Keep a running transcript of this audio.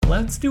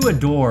Let's do a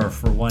door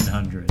for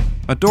 100.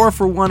 A door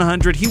for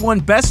 100. He won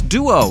Best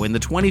Duo in the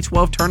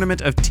 2012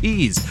 Tournament of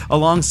Tees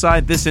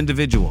alongside this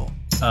individual.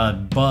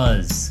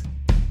 Buzz.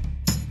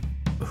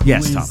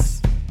 Yes,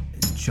 Thomas.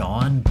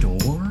 John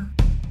Doerr?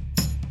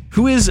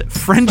 Who is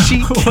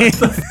Frenchie King?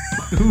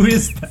 Who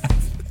is that?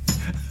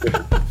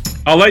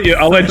 I'll let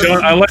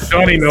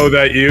Johnny know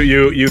that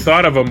you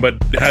thought of him, but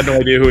had no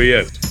idea who he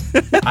is.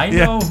 I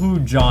know who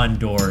John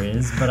Doerr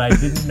is, but I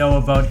didn't know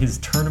about his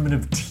Tournament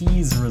of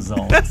Tees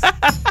results.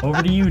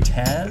 Over to you,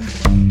 Tazz.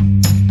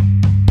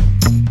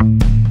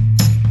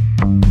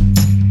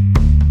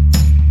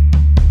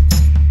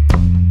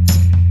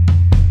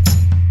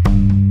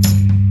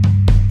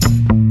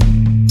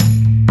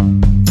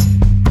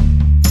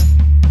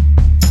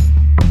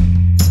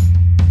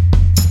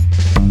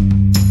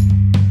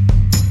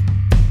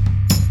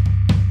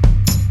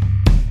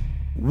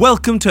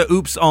 Welcome to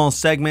Oops All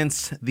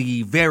Segments,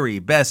 the very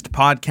best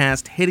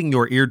podcast hitting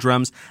your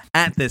eardrums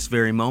at this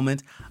very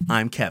moment.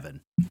 I'm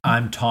Kevin.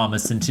 I'm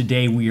Thomas, and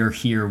today we are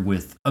here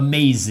with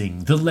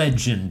amazing, the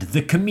legend,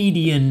 the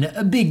comedian,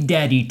 Big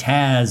Daddy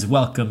Tazz.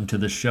 Welcome to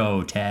the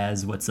show,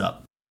 Tazz. What's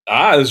up?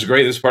 This is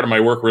great. This is part of my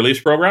work release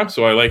program,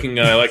 so I like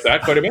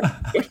that quite a bit.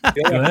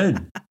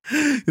 Good.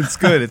 It's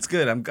good. It's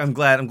good. I'm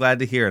glad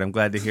to hear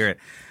it.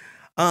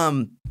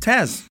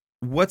 Tazz,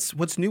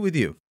 what's new with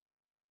you?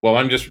 Well,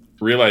 I'm just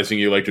realizing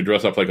you like to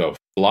dress up like a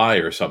fly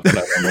or something.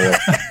 I don't know.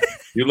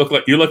 You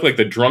look like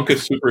the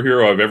drunkest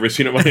superhero I've ever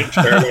seen in my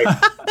entire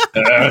life.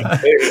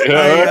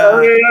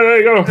 There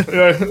you go.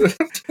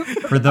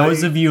 For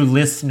those of you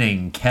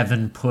listening,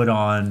 Kevin put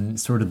on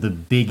sort of the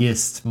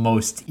biggest,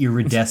 most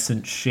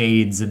iridescent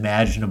shades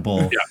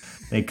imaginable. Yeah.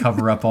 They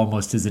cover up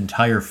almost his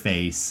entire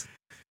face.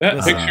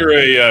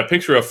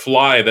 Picture a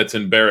fly that's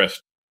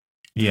embarrassed.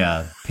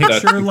 Yeah,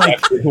 that's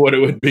exactly what it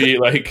would be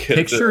like.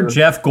 Picture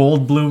Jeff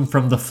Goldblum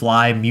from The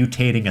Fly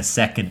mutating a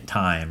second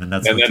time, and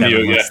that's what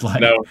Kevin looks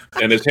like. No,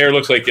 and his hair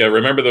looks like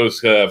remember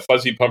those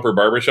Fuzzy Pumper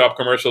barbershop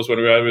commercials when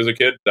I was a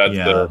kid? That's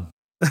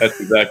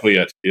exactly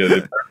it. Yeah,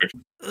 perfect.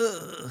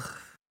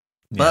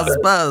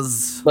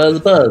 Buzz.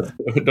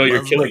 No,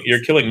 you're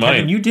killing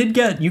mine.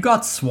 Kevin, you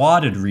got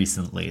swatted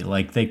recently.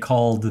 Like they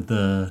called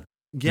the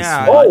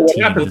SWAT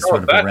team to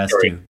sort of arrest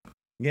you.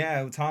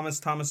 Yeah,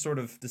 Thomas sort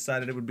of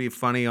decided it would be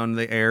funny on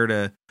the air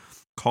to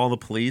call the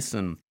police,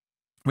 and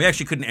we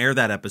actually couldn't air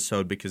that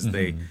episode because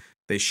they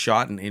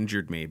shot and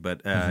injured me. But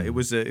it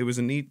was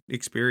a neat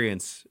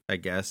experience, I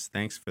guess.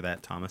 Thanks for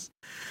that, Thomas.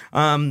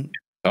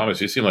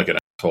 Thomas, you seem like an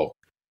asshole.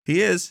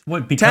 He is.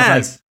 What?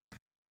 Because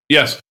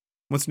yes.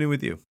 What's new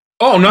with you?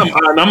 Oh,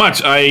 not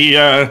much.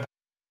 I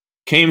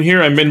came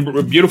here. I'm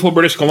in beautiful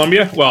British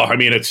Columbia. Well, I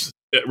mean, it's.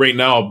 Right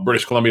now,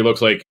 British Columbia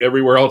looks like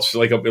everywhere else.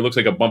 It looks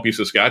like a bumpy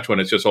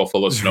Saskatchewan. It's just all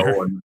full of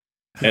snow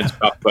and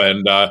stuff.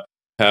 And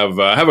have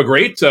a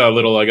great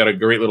I got a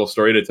great little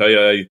story to tell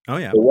you. Oh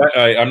yeah.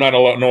 I'm not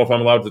know if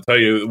I'm allowed to tell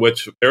you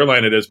which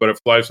airline it is, but it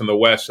flies from the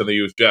west and they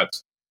use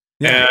jets.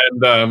 Yeah.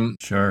 And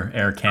sure,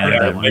 Air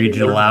Canada, read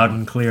you loud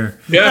and clear.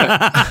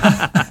 Yeah.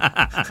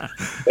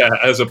 Yeah,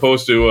 as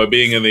opposed to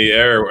being in the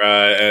air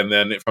and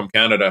then from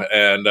Canada,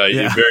 and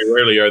very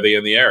rarely are they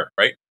in the air,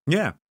 right?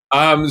 Yeah.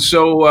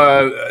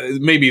 So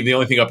maybe the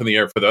only thing up in the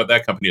air for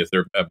that company is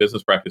their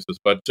business practices.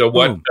 But so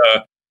what?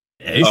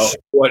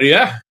 What?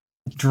 Yeah.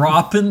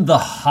 Dropping the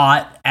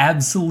hot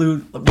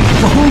absolute. I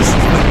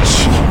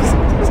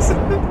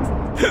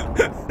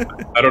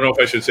don't know if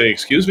I should say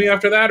excuse me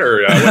after that,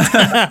 or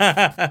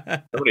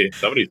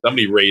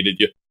somebody raided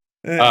you,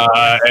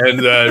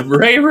 and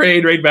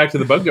right back to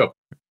the bug joke.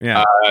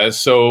 Yeah.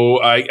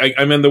 So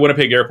I'm in the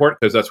Winnipeg airport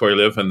because that's where I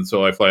live, and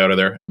so I fly out of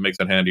there. It makes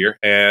it handier,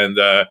 and.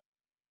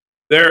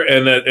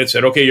 It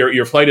said, okay,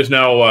 your flight is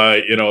now,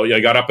 I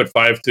got up at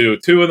 5 to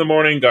 2 in the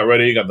morning, got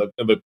ready, got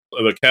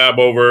the cab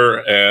over,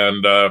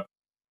 and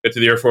get to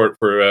the airport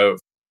for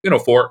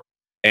 4.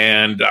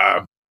 And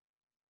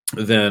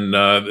then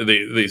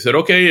they said,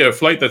 okay, a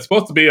flight that's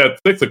supposed to be at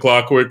 6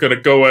 o'clock, we're going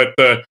to go at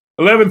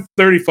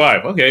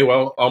 11:35. Okay,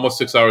 well, almost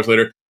 6 hours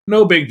later,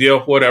 no big deal,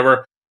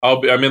 whatever.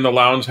 I'm in the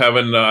lounge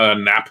having a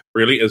nap,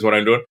 really, is what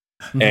I'm doing.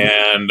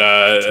 And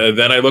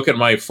then I look at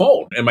my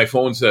phone, and my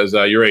phone says,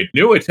 "You're a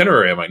new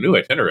itinerary." I'm like, "New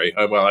itinerary?"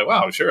 I'm like,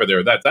 "Wow, sure.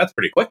 That's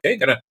pretty quick. Hey,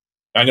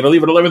 I'm gonna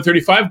leave at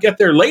 11:35. Get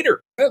there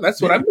later. Yeah,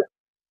 that's what I'm doing."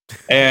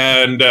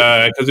 And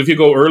because if you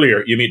go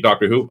earlier, you meet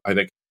Doctor Who, I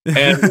think.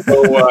 And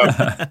so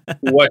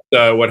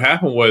what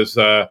happened was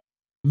my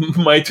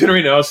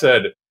itinerary now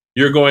said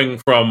you're going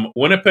from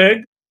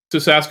Winnipeg to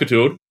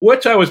Saskatoon,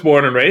 which I was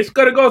born and raised.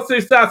 Got to go see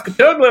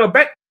Saskatoon a little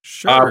bit.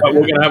 Sure. But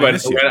we're going to have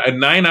a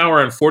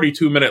 9-hour and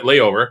 42-minute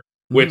layover,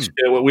 which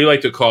we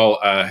like to call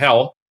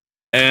hell.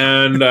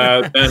 And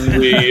then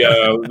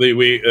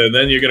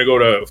then you're going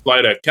to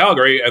fly to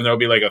Calgary, and there'll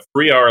be like a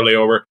 3-hour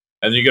layover,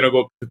 and you're going to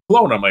go to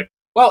Kelowna. I'm like,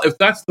 well, if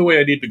that's the way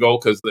I need to go,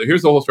 because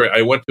here's the whole story.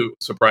 I went to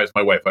surprise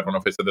my wife. I don't know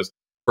if I said this,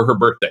 for her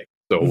birthday.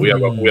 So we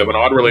have an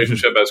odd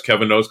relationship, as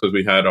Kevin knows, because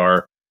we had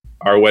our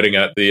wedding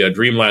at the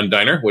Dreamland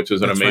Diner, which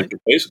is an amazing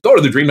place. Go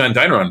to the Dreamland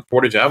Diner on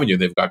Portage Avenue.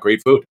 They've got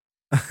great food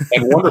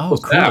and wonderful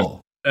staff,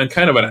 and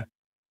kind of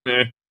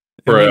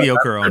a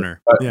mediocre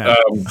owner. Yeah.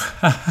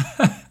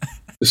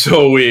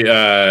 So we,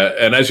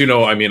 and as you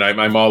know, I mean,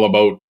 I'm all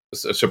about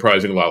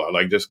surprising Lala,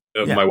 like just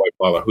my wife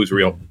Lala, who's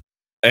real.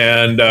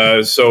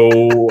 And so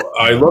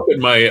I look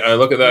at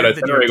that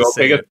itinerary. I go,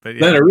 okay,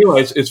 then I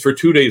realize it's for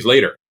 2 days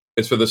later.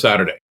 It's for the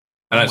Saturday,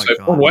 and so I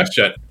phone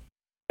WestJet,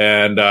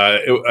 and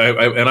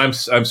I'm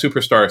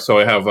superstar, so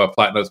I have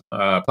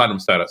platinum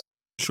status.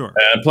 Sure.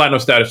 And platinum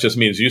status just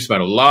means you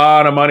spend a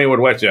lot of money with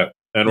WestJet,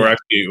 and we're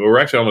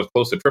actually almost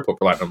close to triple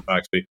platinum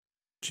actually.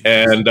 Jeez.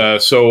 And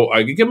so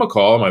I give them a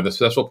call on my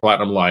successful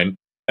platinum line,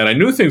 and I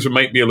knew things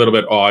might be a little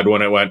bit odd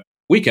when it went,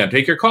 we can't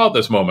take your call at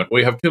this moment.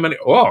 We have too many.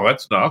 Oh,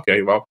 that's not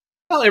okay. Well,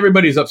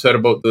 everybody's upset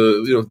about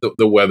the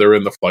weather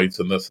and the flights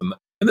and this and that.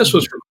 And this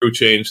was for crew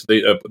change.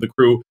 The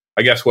crew,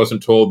 I guess,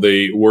 wasn't told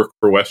they work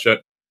for WestJet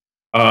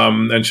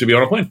and should be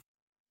on a plane.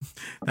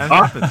 That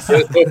happens.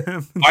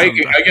 I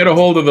get a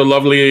hold of the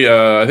lovely,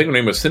 I think her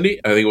name was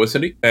Cindy. I think it was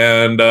Cindy.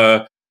 And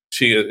I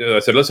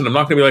said, listen, I'm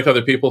not going to be like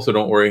other people, so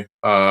don't worry.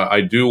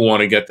 I do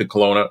want to get to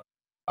Kelowna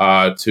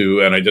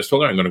and I just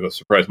told her I'm going to go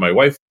surprise my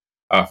wife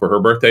for her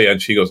birthday. And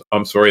she goes,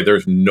 I'm sorry,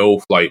 there's no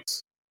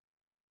flights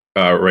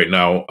right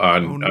now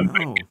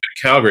on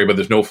Calgary, but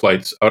there's no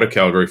flights out of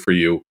Calgary for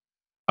you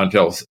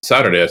until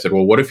Saturday. I said,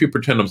 well, what if you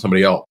pretend I'm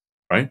somebody else,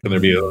 right? Can there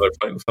be another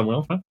flight with someone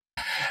else, right?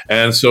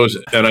 And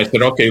I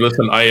said, okay,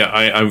 listen,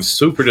 I'm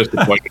super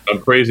disappointed.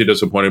 I'm crazy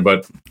disappointed,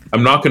 but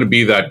I'm not going to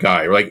be that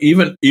guy. Like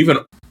even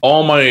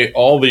all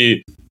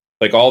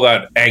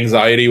that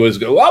anxiety was,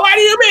 well, what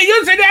do you mean?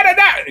 You said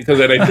that? Because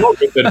then I told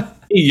you that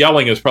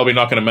yelling is probably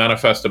not going to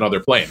manifest another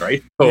plane,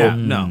 right? So,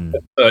 no.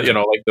 They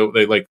know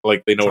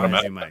what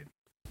I'm at.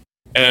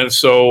 And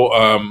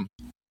so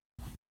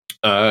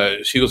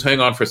she goes, hang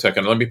on for a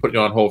second. Let me put you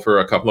on hold for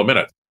a couple of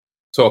minutes.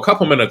 So a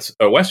couple of minutes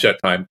WestJet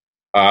time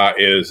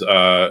is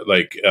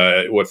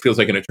what feels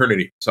like an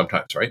eternity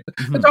sometimes, right?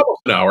 Mm-hmm. It's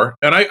almost an hour.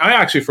 And I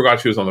actually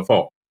forgot she was on the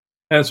phone.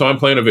 And so I'm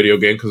playing a video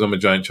game because I'm a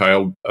giant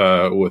child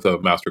with a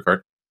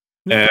MasterCard.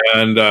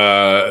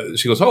 And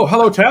she goes, oh,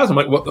 hello, Tazz. I'm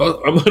like, what?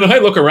 And I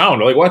look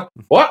around. I'm like, what?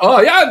 What?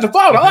 Oh, yeah, it's the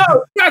phone.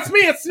 Oh, that's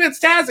me. It's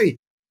Tazzy.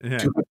 Yeah.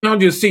 I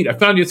found you a seat.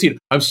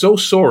 I'm so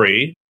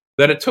sorry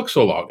that it took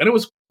so long. And it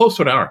was close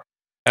to an hour.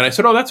 And I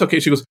said, oh, that's okay.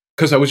 She goes,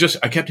 because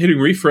I kept hitting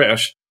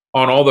refresh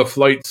on all the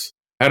flights.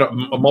 I had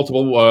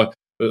multiple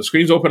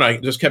screens open. I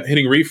just kept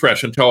hitting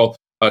refresh until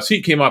a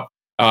seat came up.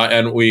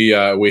 And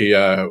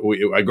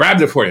I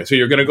grabbed it for you. So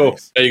you're gonna go.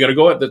 Nice. You're gonna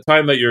go at the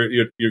time that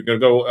you're gonna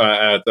go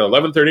at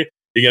 11:30.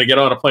 You're gonna get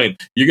on a plane.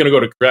 You're gonna go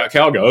to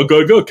Calgary. Oh,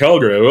 go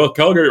Calgary. Well,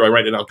 Calgary. I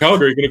write it down.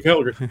 Calgary. You're gonna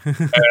Calgary.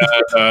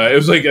 It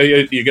was like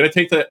you're gonna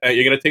take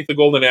the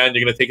golden hand.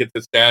 You're gonna take it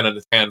to Stan and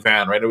the Stan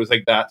fan. Right. It was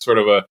like that sort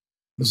of a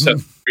Sesame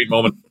Street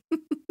moment.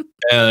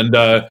 And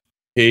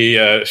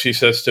she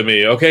says to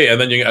me, okay. And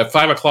then at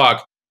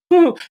 5:00,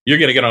 you're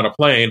gonna get on a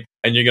plane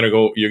and you're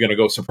gonna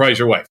go surprise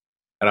your wife.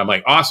 And I'm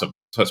like, awesome.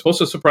 So I was supposed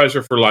to surprise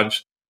her for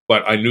lunch,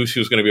 but I knew she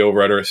was going to be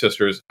over at her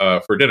sister's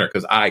for dinner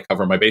because I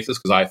cover my bases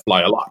because I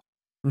fly a lot.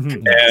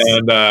 Mm-hmm.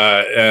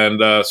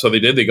 And so they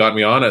did. They got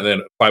me on, and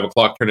then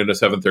 5:00 turned into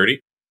 7:30.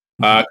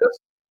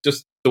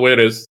 Just the way it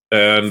is.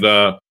 And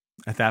at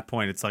that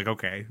point, it's like,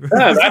 okay,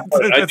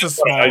 that's a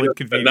small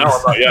inconvenience.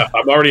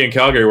 I'm already in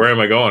Calgary. Where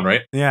am I going?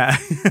 Right? Yeah.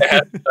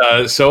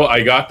 And, so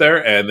I got there,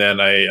 and then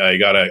I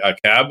got a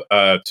cab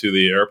to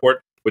the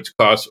airport, which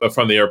cost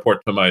from the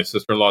airport to my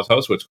sister-in-law's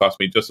house, which cost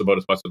me just about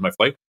as much as my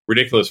flight.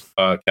 Ridiculous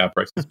cab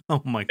prices. Oh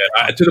my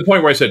god! To the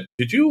point where I said,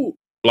 "Did you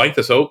blank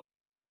this out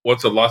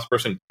once the last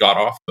person got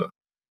off the?"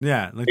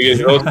 Yeah,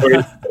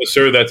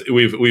 sir, that's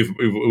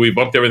we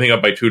bumped everything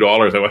up by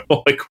 $2. I went,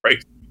 holy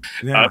Christ!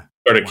 Yeah,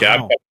 start a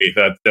cab company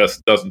that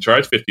just doesn't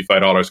charge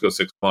 $55 to go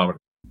 6 kilometers.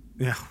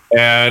 Yeah,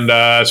 and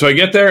so I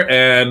get there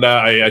and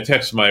I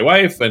text my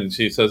wife and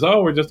she says,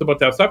 "Oh, we're just about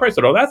to have supper." I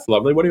said, "Oh, that's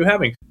lovely. What are you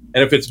having?"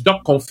 And if it's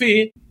duck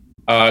confit.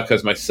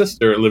 Because my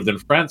sister lived in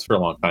France for a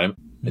long time,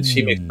 and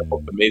she makes the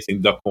most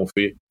amazing duck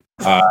confit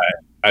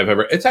I've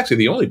ever. It's actually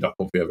the only duck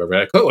confit I've ever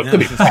had.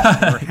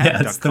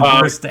 It's the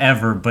worst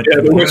ever, but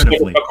the worst duck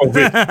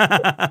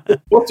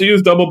confit. Supposed to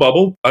use double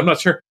bubble. I'm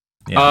not sure.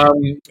 Yeah.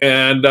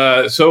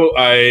 So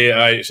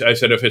I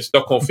said, if it's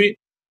duck confit,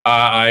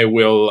 I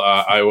will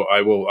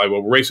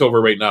race over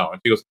right now.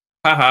 And she goes,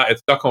 haha,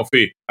 it's duck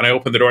confit. And I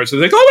open the door and she's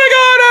like,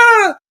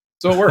 oh my god!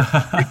 So it worked.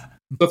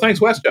 So thanks,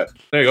 WestJet.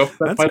 There you go.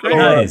 That's great.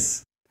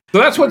 Nice. So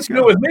that's what's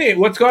new with me.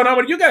 What's going on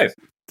with you guys?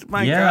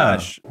 My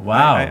gosh!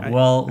 Wow.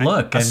 Well,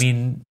 look. I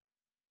mean,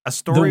 a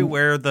story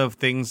where the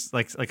things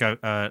like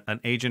an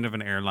agent of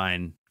an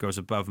airline goes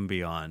above and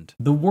beyond.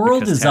 The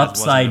world is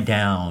upside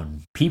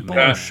down. People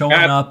are showing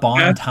up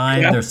on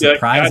time. They're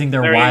surprising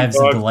their wives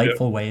in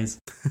delightful ways.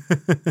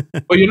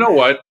 Well, you know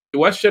what?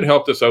 WestJet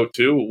helped us out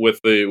too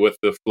with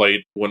the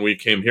flight when we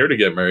came here to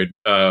get married.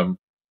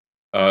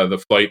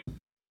 The flight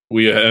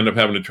we ended up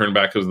having to turn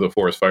back because of the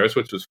forest fires,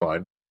 which was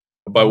fine.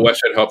 But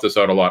WestJet helped us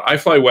out a lot. I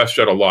fly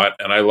WestJet a lot,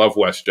 and I love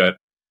WestJet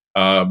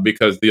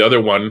because the other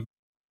one,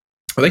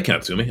 well, they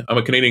can't sue me. I'm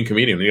a Canadian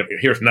comedian.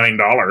 Here's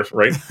 $9,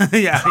 right?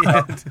 Yeah.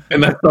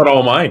 And that's not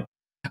all mine.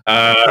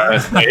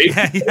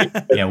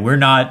 Yeah, we're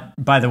not.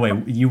 By the way,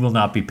 you will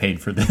not be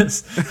paid for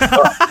this.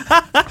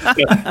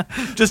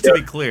 Just to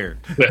be clear.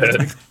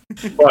 But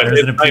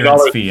There's an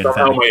appearance fee, in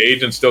somehow fact. my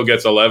agent still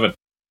gets 11.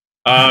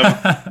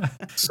 Air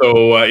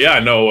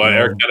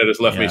Canada's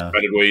left me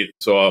stranded weight.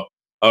 So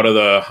out of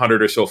the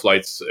 100 or so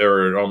flights,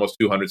 or almost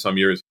 200 some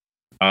years,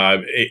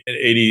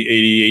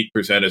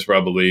 88% is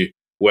probably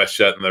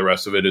WestJet, and the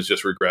rest of it is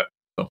just regret.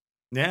 So.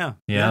 Yeah.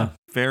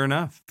 Fair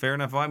enough.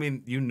 Well, I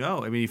mean,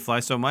 you fly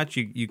so much,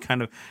 you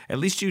kind of, at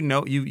least you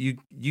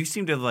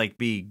seem to like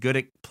be good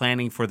at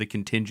planning for the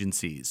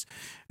contingencies.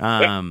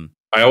 I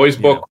always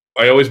book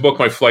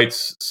my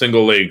flights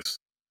single legs.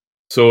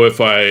 So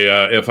if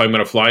I'm going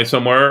to fly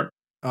somewhere,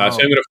 say I'm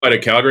going to fly to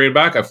Calgary and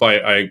back,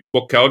 I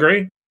book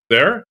Calgary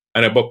there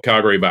and I book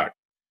Calgary back.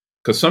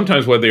 Because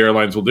sometimes what the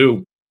airlines will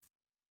do,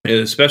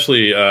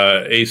 especially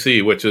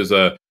AC, which is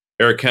Air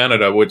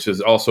Canada, which is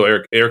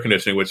also air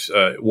conditioning, which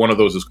one of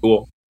those is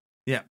cool.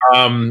 Yeah.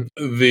 What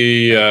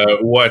they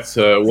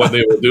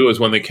will do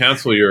is when they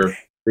cancel your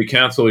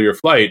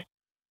flight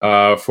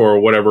for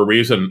whatever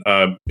reason,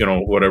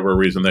 whatever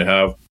reason they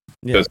have,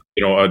 because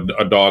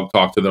a dog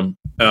talked to them.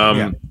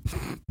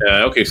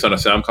 Okay, son of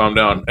Sam, calm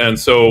down. And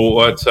so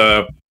what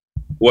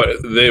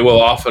they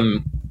will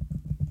often,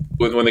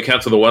 when they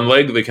cancel the one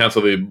leg, they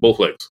cancel both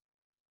legs,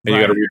 and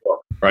you got to rebook,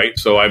 right?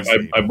 So I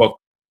book.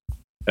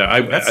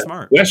 That's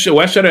smart.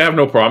 WestJet I have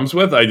no problems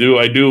with. I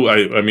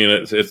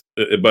mean,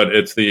 but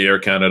it's the Air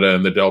Canada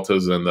and the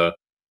Deltas and the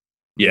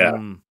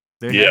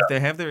They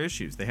have their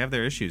issues.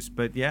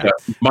 But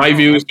my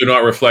views do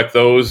not reflect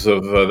those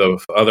of the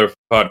other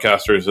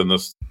podcasters in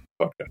this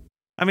podcast.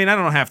 I mean, I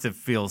don't have to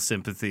feel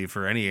sympathy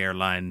for any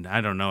airline.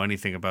 I don't know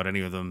anything about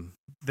any of them.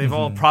 They've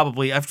all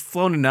probably, I've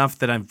flown enough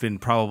that I've been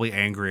probably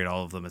angry at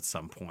all of them at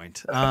some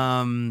point.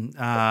 And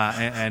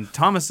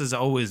Thomas is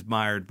always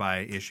mired by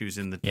issues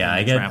in the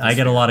I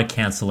get a lot of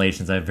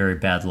cancellations. I have very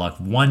bad luck.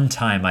 One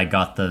time I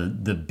got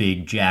the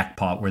big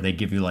jackpot where they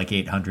give you like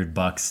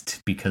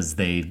 $800 because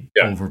they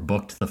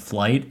overbooked the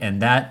flight,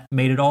 and that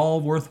made it all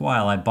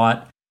worthwhile. I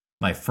bought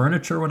my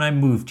furniture when I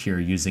moved here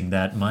using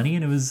that money,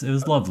 and it was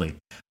lovely.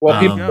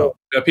 Well,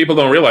 people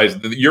don't realize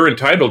that you're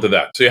entitled to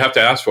that, so you have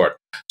to ask for it.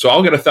 So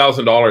I'll get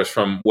 $1,000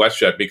 from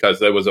WestJet because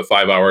there was a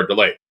 5-hour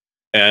delay.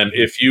 And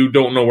if you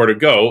don't know where to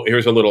go,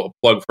 here's a little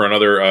plug for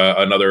another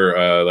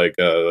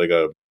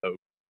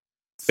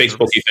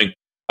Facebooky thing.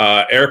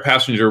 Air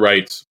Passenger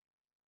Rights.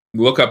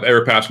 Look up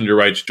Air Passenger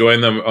Rights. Join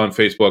them on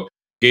Facebook.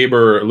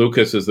 Gaber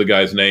Lucas is the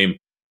guy's name,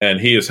 and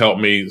he has helped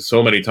me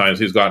so many times.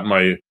 He's got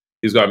me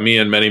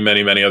and many,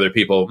 many, many other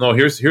people. No,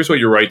 here's what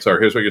your rights are.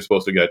 Here's what you're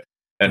supposed to get.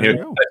 And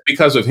it's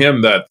because of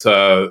him that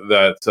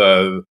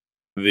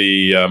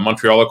the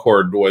Montreal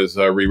Accord was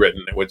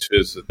rewritten, which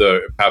is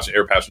the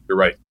air passenger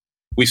right.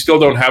 We still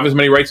don't have as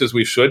many rights as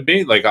we should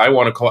be. Like I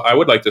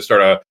would like to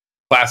start a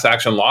class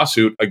action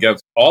lawsuit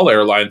against all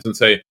airlines and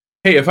say,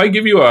 hey, if I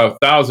give you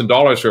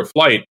 $1,000 for a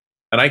flight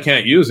and I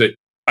can't use it,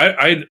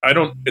 I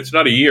don't. It's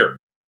not a year.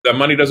 That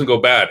money doesn't go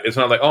bad. It's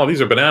not like, oh, these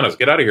are bananas.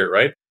 Get out of here,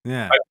 right?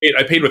 Yeah.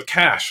 I paid with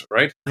cash,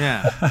 right?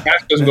 Yeah.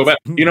 Cash doesn't go bad.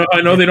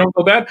 I know they don't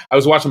go bad. I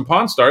was watching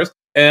Pawn Stars,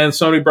 and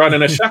somebody brought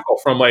in a shekel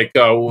from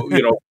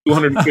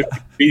 250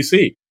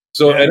 BC.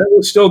 So and it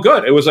was still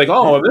good. It was like,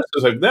 oh, this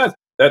is like that.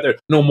 That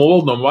no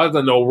mold, no mud,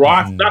 no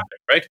rock, nothing,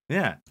 right?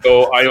 Yeah.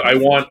 So I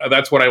want.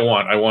 That's what I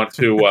want. I want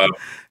to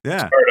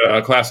start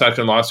a class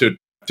action lawsuit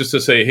just to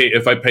say, hey,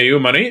 if I pay you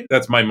money,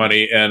 that's my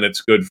money, and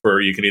it's good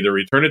for you can either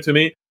return it to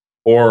me.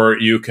 Or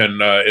you can.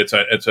 It's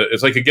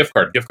like a gift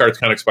card. Gift cards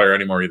can't expire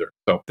anymore either.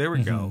 So there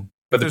we go.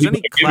 But if there's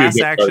any class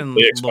action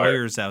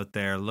lawyers out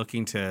there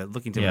looking to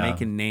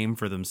make a name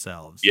for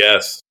themselves,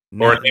 yes,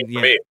 or a name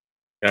for me,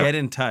 get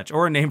in touch,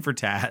 or a name for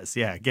Tazz.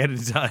 Yeah, get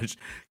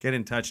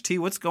in touch. T,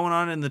 what's going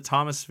on in the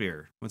Thomas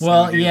sphere?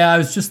 I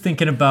was just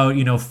thinking about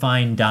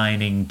fine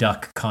dining,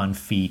 duck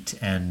confit,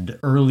 and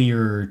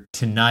earlier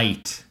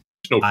tonight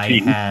I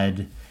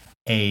had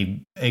a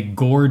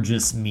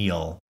gorgeous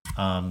meal.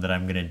 That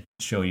I'm going to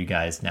show you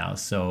guys now.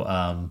 So,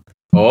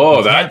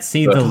 you can't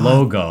see the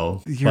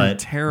logo, but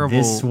terrible.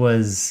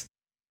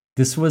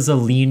 This was a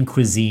lean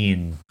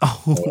cuisine.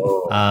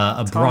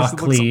 A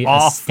broccoli,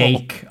 a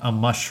steak, a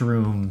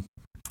mushroom,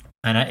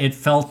 and it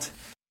felt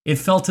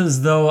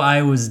as though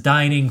I was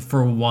dining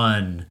for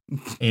one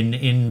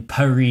in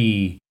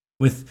Paris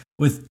with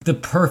the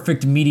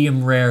perfect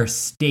medium rare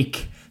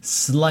steak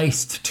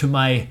sliced to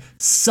my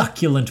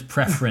succulent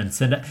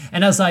preference, and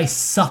as I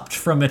supped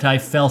from it, I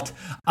felt,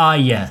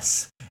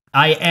 yes,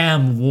 I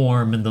am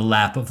warm in the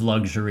lap of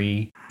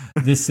luxury.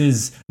 This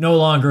is no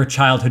longer a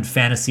childhood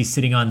fantasy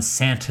sitting on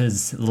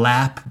Santa's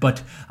lap,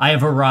 but I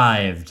have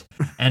arrived,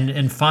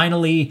 and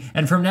finally,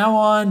 and from now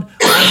on,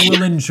 I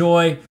will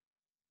enjoy.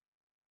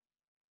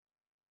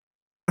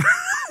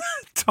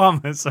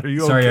 Thomas, are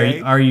you Sorry,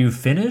 okay? are you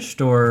finished,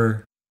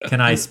 or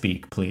can I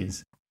speak,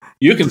 please?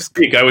 You can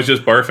speak. I was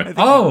just barfing.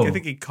 I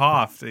think he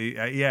coughed.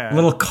 A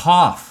little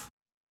cough.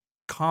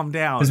 Calm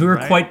down. Because we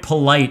were quite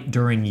polite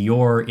during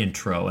your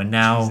intro, and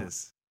now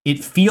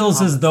it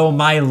feels as though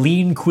my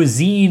lean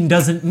cuisine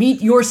doesn't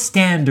meet your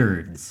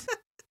standards.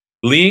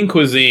 lean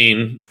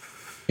cuisine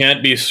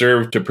can't be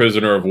served to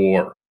prisoner of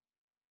war.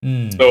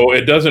 So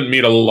it doesn't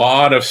meet a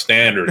lot of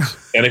standards.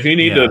 And if you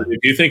need if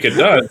you think it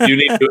does, you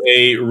need to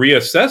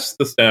reassess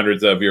the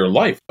standards of your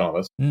life,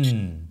 Thomas,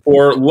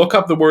 or look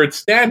up the word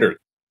standard.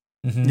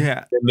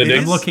 Yeah,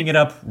 I'm looking it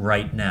up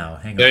right now.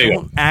 Hang on.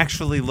 Don't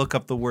actually look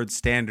up the word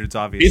standards,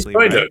 obviously.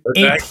 Right?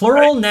 A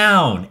plural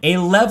noun, a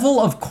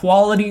level of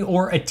quality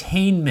or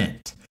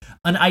attainment,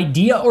 an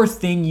idea or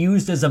thing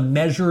used as a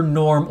measure,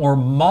 norm, or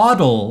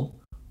model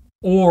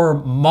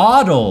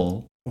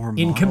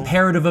in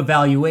comparative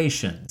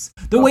evaluations.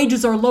 The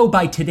wages are low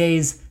by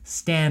today's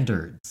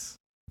standards.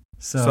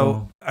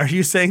 So are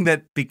you saying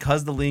that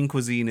because the lean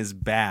cuisine is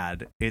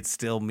bad, it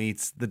still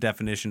meets the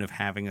definition of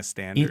having a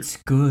standard? It's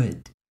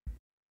good.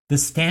 The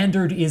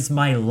standard is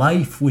my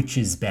life, which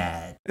is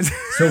bad.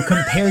 So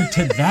compared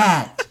to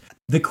that,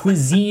 the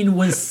cuisine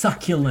was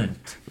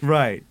succulent.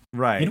 Right.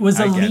 It was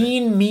a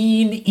lean,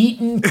 mean,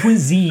 eaten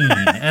cuisine,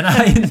 and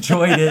I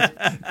enjoyed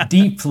it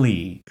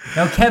deeply.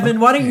 Now, Kevin,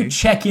 why don't you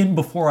check in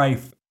before I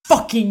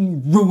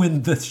fucking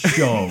ruin the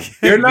show?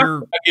 You're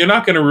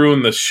not going to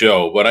ruin the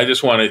show, but I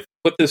just want to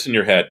put this in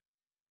your head.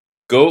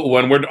 Go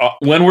when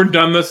we're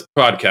done this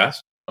podcast.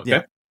 Okay,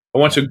 yeah. I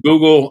want you to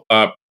Google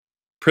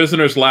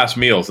prisoners' last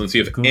meals and see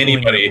if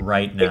anybody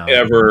right now has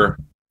ever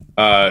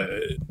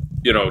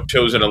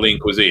chosen a lean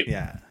cuisine.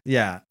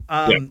 Yeah.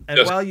 And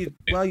while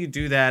you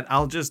do that,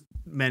 I'll just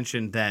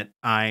mention that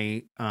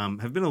I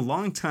have been a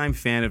longtime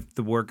fan of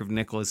the work of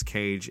Nicolas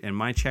Cage, and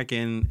my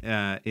check-in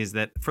is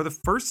that for the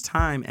first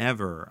time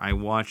ever, I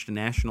watched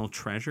National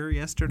Treasure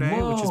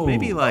yesterday, which is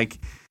maybe like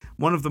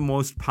one of the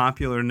most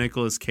popular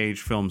Nicolas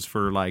Cage films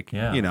for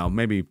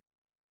maybe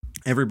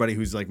everybody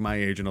who's like my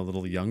age and a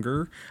little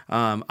younger.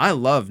 I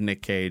love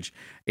Nick Cage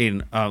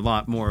in a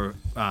lot more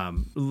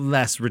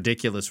less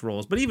ridiculous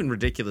roles, but even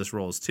ridiculous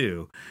roles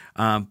too.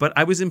 But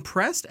I was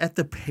impressed at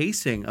the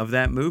pacing of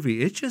that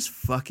movie. It just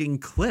fucking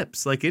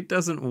clips. Like, it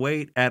doesn't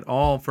wait at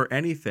all for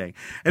anything.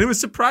 And it was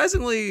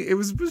surprisingly, it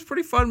was a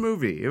pretty fun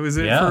movie. It was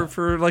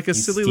for like a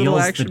silly little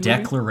action movie. The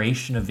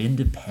Declaration of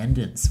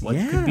Independence. What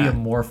could be a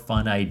more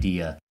fun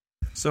idea?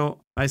 So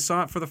I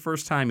saw it for the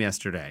first time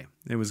yesterday.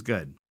 It was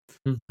good.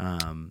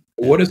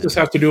 What does this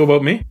have to do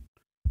about me?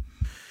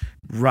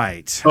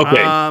 Right.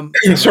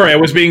 Okay. Sorry, I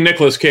was being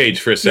Nicolas Cage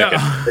for a second.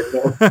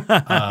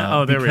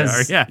 There we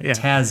are. Yeah.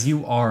 Tazz,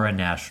 you are a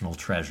national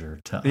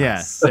treasure to us.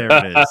 Yes, there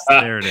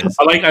it is.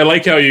 I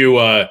like how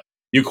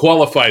you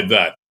qualified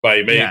that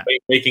by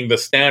making the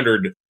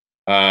standard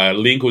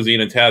lean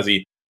cuisine and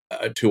Tazzy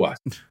to us.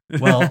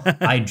 Well,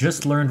 I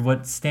just learned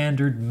what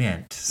standard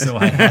meant, so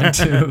I had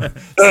to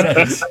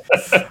say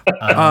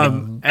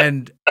it.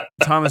 And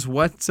Thomas,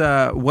 what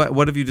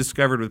have you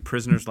discovered with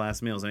Prisoners'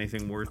 Last Meals?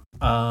 Anything worth?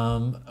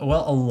 Well,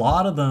 a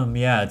lot of them,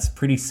 it's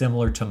pretty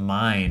similar to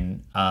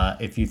mine.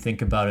 If you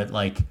think about it,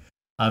 like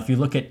if you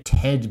look at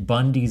Ted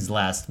Bundy's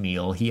last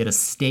meal, he had a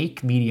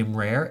steak, medium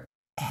rare,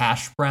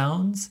 hash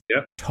browns,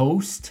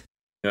 toast,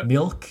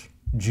 milk,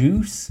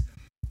 juice.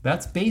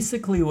 That's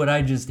basically what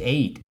I just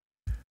ate.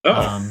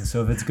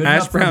 So if it's good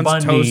hash enough for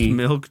browns, Bundy, toast,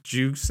 milk,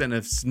 juice, and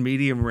a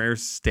medium rare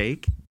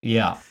steak.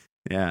 Yeah.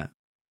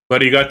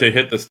 But he got to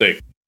hit the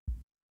steak.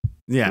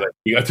 Yeah,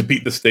 you got to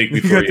beat the steak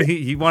before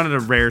he wanted a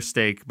rare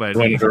steak, but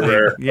wanted a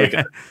rare.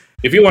 Yeah.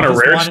 If you want a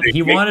rare steak,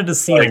 he wanted to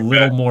see a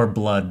little more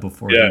blood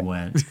before he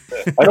went.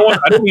 I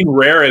don't mean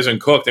rare as in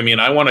cooked. I mean,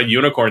 I want a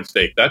unicorn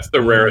steak. That's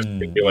the rarest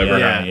steak you'll ever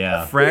have.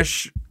 Yeah,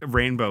 fresh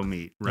rainbow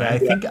meat.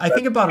 Right. Yeah, I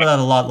think about that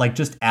a lot. Like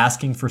just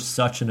asking for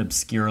such an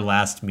obscure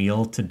last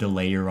meal to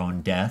delay your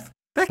own death.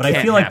 But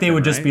I feel like they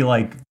would just be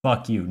like,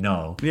 "Fuck you,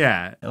 no."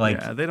 Yeah,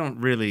 they don't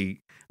really.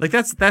 Like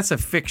that's a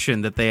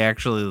fiction that they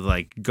actually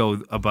like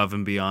go above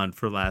and beyond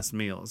for last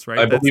meals, right?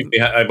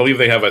 I believe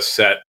they have a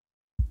set.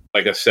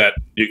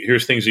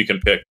 Here's things you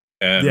can pick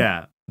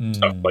and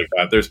stuff like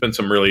that. There's been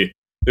some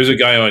there's a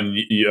guy on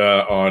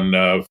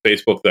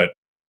Facebook that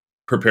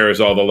prepares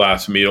all the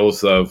last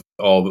meals of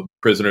all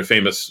the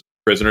famous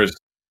prisoners,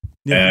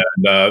 and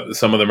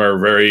some of them are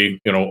very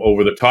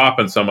over the top,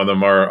 and some of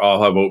them are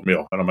I'll have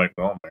oatmeal, and I'm like,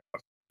 oh my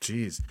god.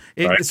 Jeez.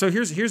 So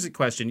here's a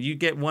question. You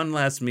get one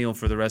last meal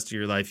for the rest of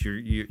your life.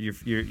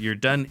 You're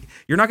done.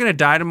 You're not going to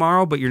die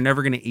tomorrow, but you're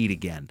never going to eat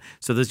again.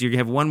 So you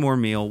have one more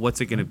meal. What's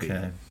it going to be?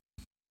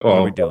 What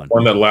are we doing?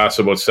 One that lasts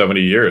about 70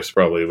 years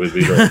probably would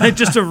be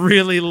just a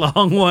really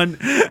long one.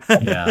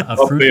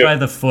 A fruit by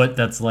the foot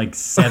that's like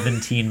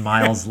 17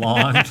 miles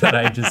long that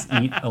I just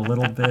eat a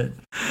little bit.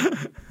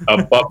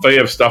 A buffet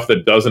of stuff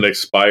that doesn't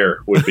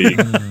expire would be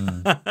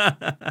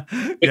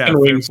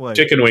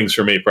chicken wings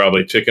for me,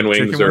 probably chicken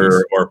wings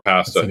or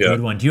pasta. That's a good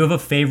one. Do you have a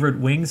favorite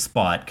wing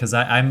spot? Because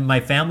my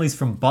family's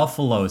from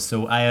Buffalo,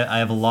 so I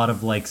have a lot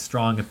of like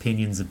strong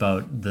opinions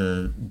about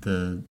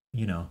the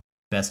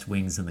best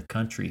wings in the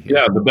country here.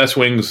 Yeah, the best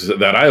wings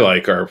that I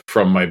like are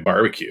from my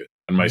barbecue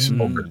and my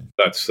smoker.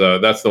 That's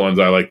the ones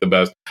I like the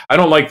best. I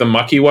don't like the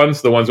mucky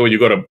ones, the ones where you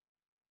go to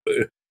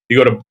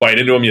bite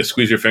into them, you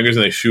squeeze your fingers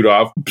and they shoot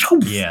off.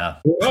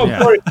 Yeah.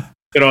 Boy.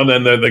 And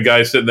then the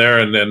guy sitting there,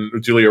 and then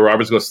Julia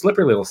Roberts goes,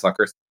 "Slippery little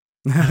suckers."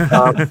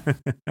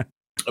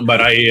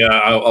 but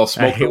I'll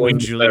smoke the when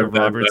wings. Julia and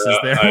Roberts is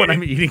there when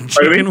I'm eating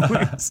Pardon chicken me?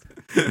 wings.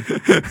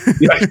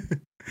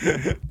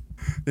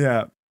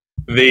 Yeah.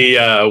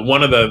 The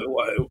one of the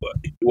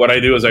what I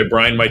do is I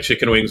brine my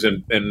chicken wings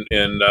in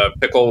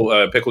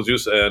pickle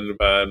juice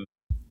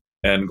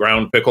and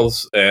ground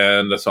pickles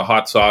and some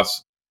hot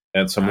sauce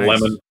and some Nice.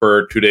 lemon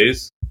for 2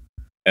 days,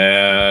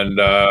 and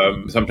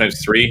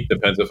sometimes 3,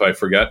 depends if I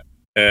forget.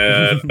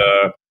 And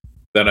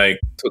then I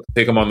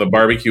take them on the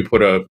barbecue,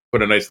 put a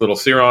nice little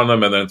sear on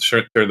them, and then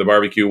turn the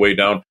barbecue way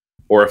down.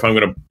 Or if I'm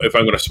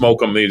gonna smoke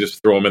them, you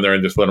just throw them in there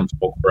and just let them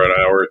smoke for an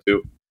hour or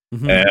 2.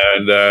 Mhm.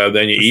 And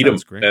then you eat them,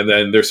 great. and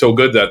then they're so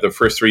good that the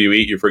first 3 you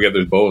eat, you forget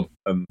there's bone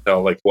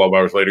until like 12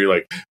 hours later. You're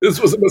like, "This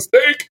was a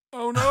mistake."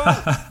 Oh no!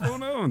 Oh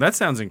no! That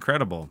sounds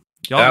incredible.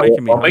 Y'all Yeah,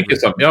 making me I'll make you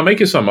some. Yeah, I'll make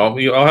you some. I'll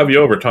have you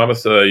over,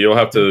 Thomas. You'll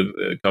have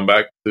to come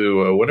back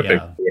to Winnipeg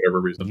Yeah. for whatever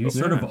reason. You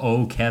sort of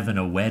owe Kevin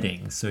a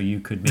wedding, so you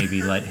could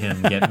maybe let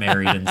him get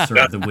married and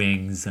serve the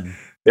wings. And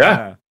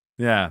Yeah.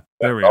 Yeah.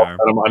 There we are.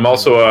 I'm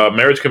also a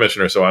marriage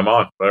commissioner, so I'm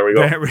on. There we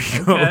go. There we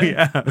go. Okay.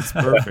 Yeah, it's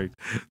perfect.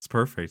 It's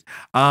perfect.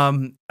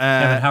 Kevin,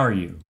 how are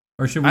you?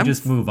 Or should we I'm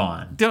just move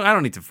on? I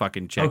don't need to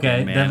fucking check.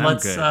 Okay, in, man. then I'm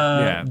let's. good.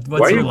 Yeah.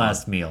 What's Why your you-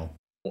 last meal?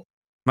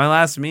 My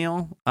last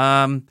meal,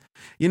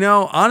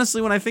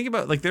 honestly, when I think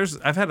about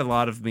I've had a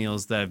lot of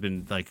meals that have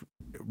been like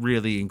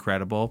really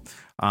incredible.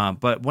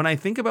 But when I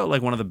think about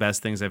like one of the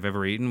best things I've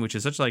ever eaten, which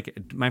is such like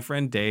my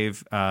friend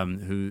Dave,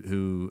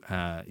 who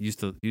used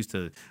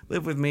to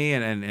live with me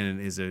and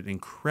is an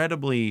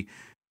incredibly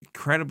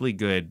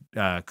good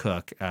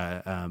cook.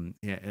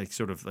 Like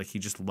sort of like he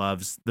just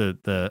loves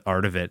the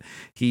art of it.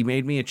 He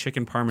made me a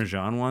chicken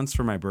parmesan once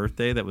for my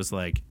birthday that was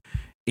like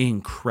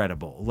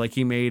incredible. Like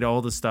he made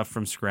all the stuff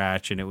from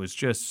scratch and it was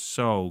just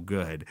so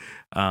good.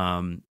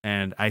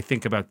 And I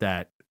think about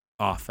that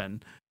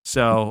often.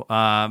 So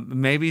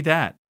maybe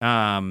that.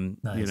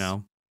 Nice.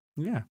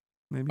 Yeah,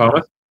 maybe.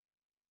 Thomas?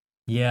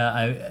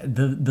 Yeah,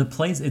 the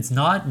place, it's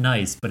not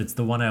nice, but it's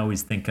the one I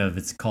always think of.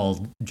 It's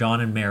called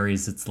John and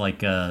Mary's. It's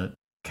like a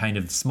kind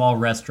of small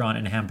restaurant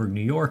in Hamburg,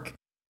 New York.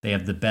 They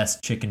have the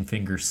best chicken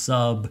finger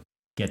sub.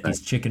 Get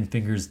these chicken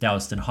fingers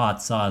doused in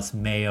hot sauce,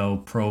 mayo,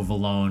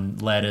 provolone,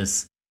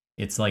 lettuce.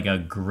 It's like a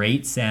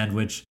great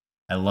sandwich.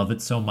 I love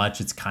it so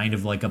much. It's kind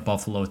of like a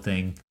buffalo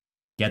thing.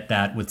 Get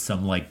that with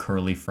some like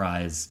curly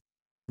fries.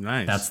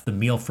 Nice. That's the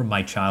meal from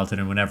my childhood,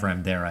 and whenever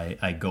I'm there,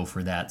 I go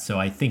for that. So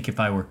I think if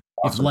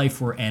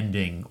life were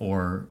ending,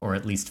 or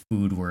at least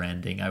food were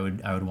ending, I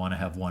would want to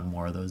have one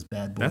more of those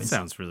bad boys. That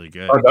sounds really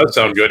good. Oh, it does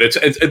sound good. It's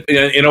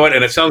you know what,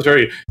 and it sounds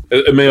very.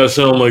 It may not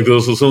sound like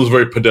this. It sounds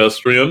very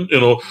pedestrian.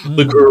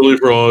 The curly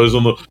fries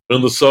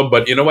and the sub.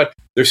 But you know what?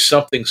 There's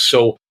something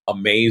so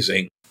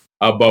amazing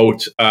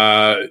about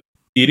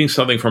eating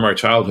something from our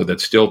childhood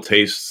that still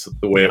tastes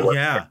the way it was.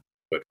 Yeah.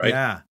 Right?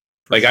 Yeah.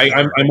 Like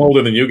I'm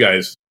older than you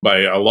guys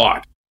by a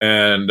lot,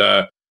 and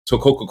so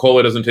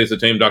Coca-Cola doesn't taste the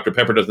same. Dr.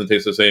 Pepper doesn't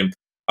taste the same.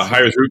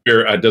 Hires root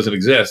beer doesn't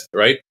exist,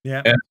 right?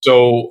 Yeah. And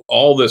so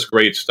all this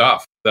great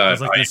stuff that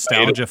It's like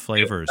nostalgia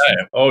flavors.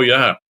 Oh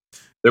yeah,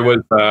 there was.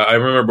 I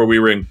remember we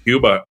were in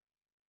Cuba,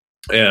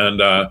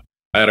 and I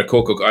had a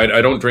Coca.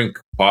 I don't drink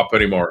pop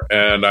anymore,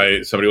 and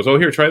somebody goes, "Oh,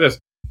 here, try this."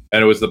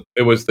 And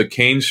it was the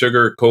cane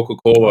sugar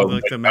Coca-Cola,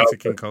 Like the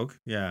Mexican Coke.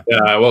 Yeah.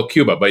 Yeah, well,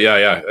 Cuba, but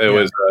it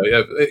was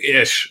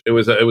ish. It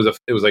was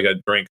like a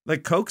drink.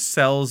 Like Coke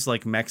sells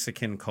like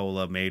Mexican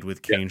cola made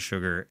with cane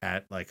sugar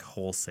at like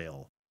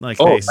wholesale. Like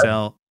Oh, they right.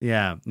 sell.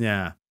 Yeah.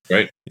 Yeah.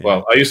 Right. Yeah.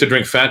 Well, I used to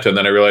drink Fanta, and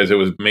then I realized it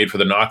was made for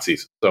the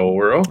Nazis. So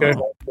we're okay.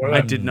 I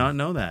did not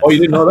know that. Oh, you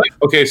didn't know that?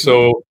 Okay,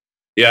 so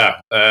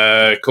yeah,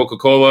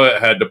 Coca-Cola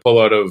had to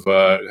pull out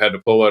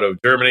of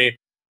Germany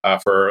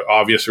for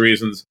obvious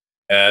reasons,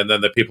 and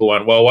then the people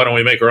went, well, why don't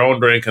we make our own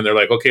drink? And they're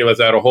like, okay,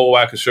 let's add a whole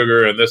whack of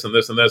sugar and this and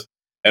this and this,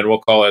 and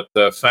we'll call it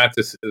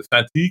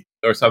Fantique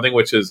or something,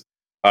 which is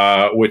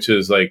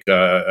like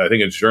I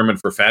think it's German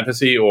for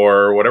fantasy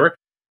or whatever.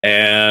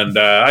 And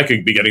I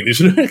could be getting these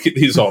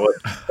all.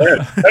 And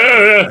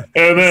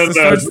then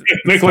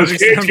Nicholas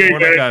Cage came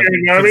back.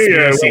 What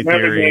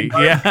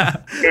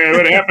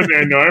happened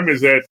there, Norm,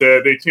 is that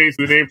they changed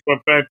the name from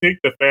Fantique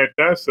to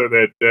Fantas, so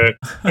that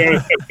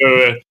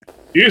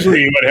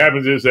usually what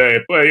happens is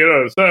a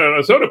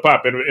soda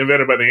pop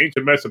invented by the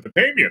ancient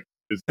Mesopotamians.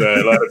 Is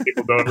a lot of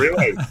people don't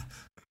realize.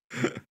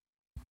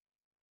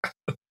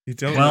 You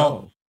don't Well,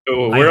 know.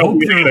 I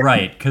hope you're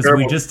right, because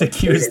we just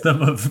accused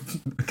them of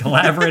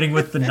collaborating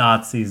with the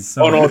Nazis.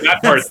 So no,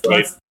 that part's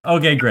right.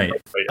 Okay, great.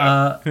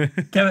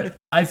 Kevin,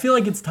 I feel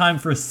like it's time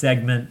for a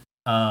segment.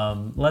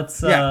 Let's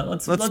spin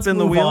the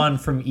move wheel on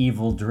from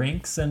evil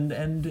drinks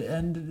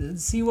and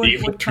see what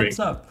Evil comes drink.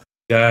 up.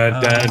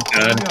 Dun, dun, Here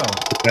dun, we go.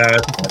 dun,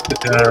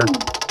 dun,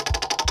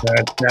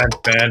 dun,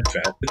 dun,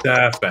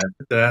 dun, dun,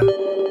 dun.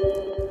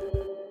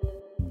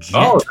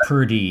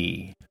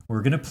 Jeopardy.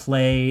 We're gonna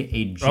play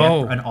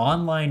an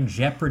online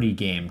Jeopardy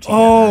game together.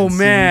 Oh and see-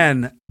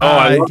 man.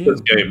 I love do.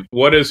 this game.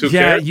 What is who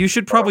Yeah, cares? you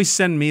should probably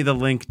send me the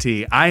link,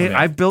 T.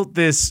 I built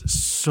this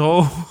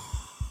so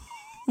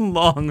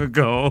long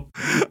ago.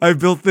 I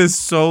built this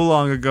so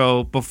long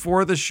ago,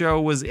 before the show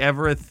was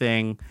ever a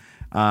thing.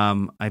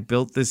 I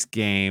built this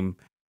game.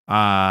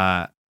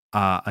 I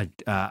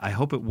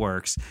hope it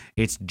works.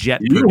 It's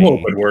Jet. You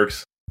hope it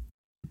works.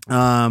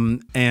 So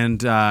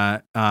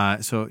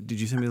did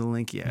you send me the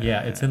link?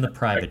 Yeah, it's in the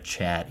private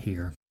chat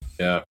here.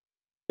 Yeah,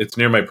 it's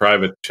near my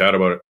private chat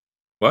about it.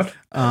 What?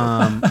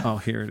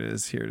 Here it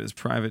is. Here it is.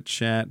 Private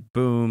chat.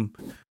 Boom.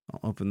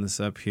 I'll open this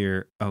up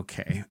here.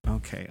 Okay.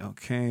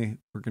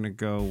 We're gonna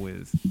go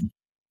with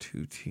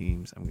 2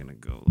 teams. I'm gonna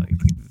go like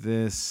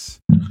this.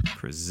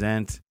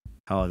 Present.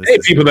 Hey,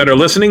 people that are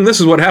listening, this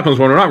is what happens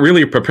when we're not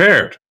really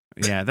prepared.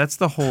 Yeah, that's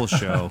the whole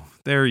show.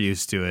 They're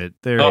used to it.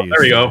 There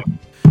you go.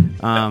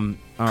 All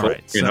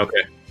right. So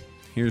okay.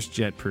 Here's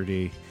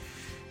Jeopardy.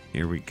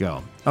 Here we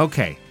go.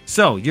 Okay.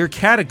 So your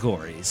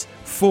categories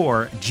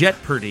for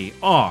Jeopardy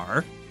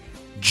are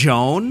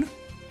Joan,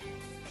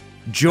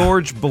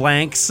 George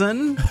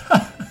Blankson,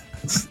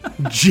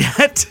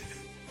 Jet,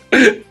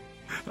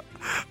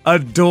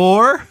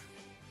 Adore,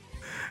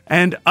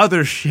 and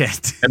other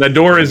shit. And a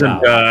door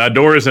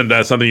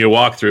isn't something you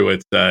walk through.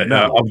 It's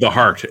No. of the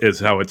heart is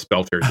how it's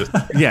spelled here.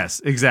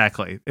 Yes,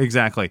 exactly.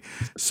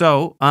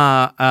 So,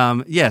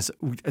 yes,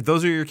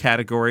 those are your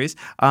categories.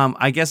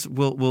 I guess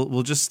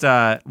we'll just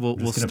start.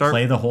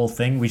 Play the whole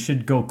thing. We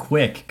should go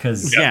quick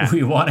because Yeah.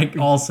 we want to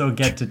also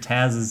get to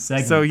Tazz's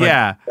segment. So but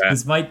yeah,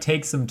 this might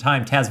take some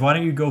time. Tazz, why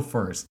don't you go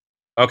first?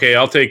 Okay,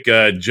 I'll take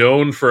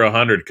Joan for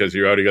 100 because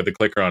you already got the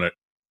clicker on it.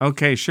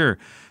 okay, sure.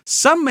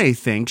 Some may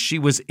think she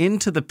was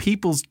into the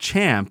People's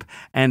Champ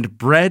and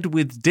bread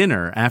with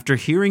dinner after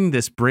hearing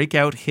this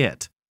breakout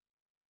hit.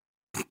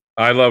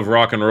 I love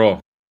rock and roll.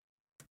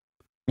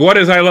 What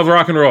is I love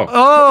rock and roll?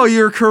 Oh,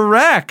 you're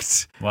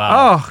correct. Wow.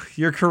 Oh,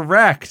 you're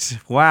correct.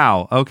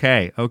 Wow.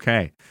 Okay.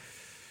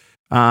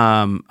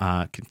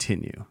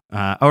 Continue.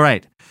 All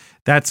right.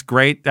 That's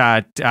great.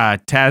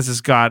 Tazz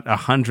has got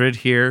 100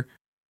 here.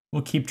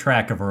 We'll keep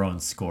track of our own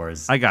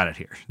scores. I got it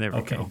here. There we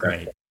Okay, go.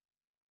 great.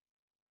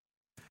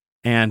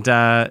 And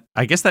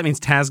I guess that means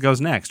Tazz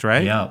goes next,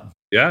 right? Yeah.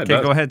 Yeah, it Okay,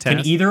 does. go ahead, Tazz.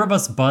 Can either of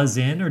us buzz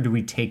in, or do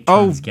we take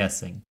turns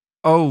guessing?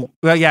 Oh,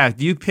 well, yeah.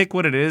 You pick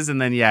what it is,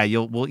 and then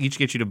we'll each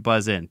get you to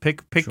buzz in.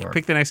 Pick Sure.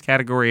 the next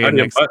category. How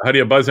do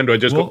you buzz into it?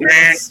 Just go.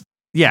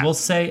 Yeah. I'll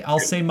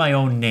say my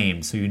own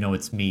name so you know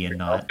it's me and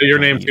not Say your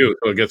not name you. too,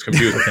 so it gets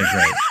confusing. Okay,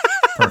 great.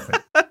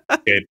 Perfect.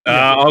 Okay,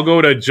 I'll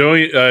go to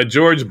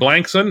George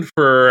Blankson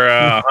for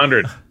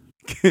 100.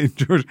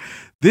 George,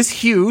 this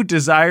hue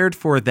desired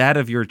for that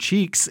of your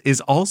cheeks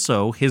is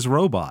also his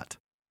robot.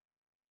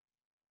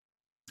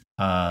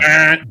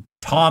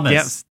 Thomas.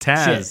 Yes,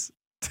 Tazz.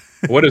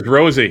 What is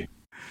Rosie?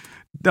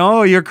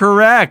 No, you're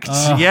correct.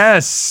 Ugh.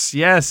 Yes,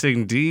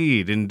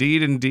 indeed. I'm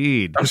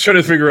just trying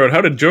to figure out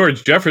how did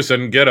George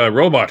Jefferson get a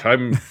robot.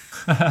 I'm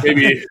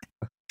maybe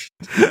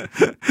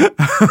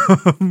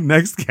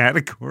Next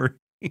category.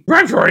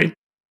 Bradford.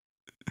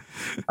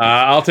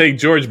 I'll take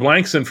George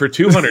Blankson for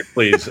 200,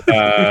 please.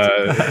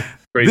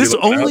 This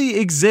only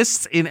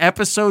exists in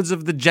episodes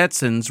of The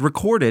Jetsons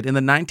recorded in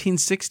the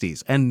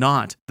 1960s and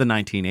not the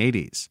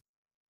 1980s.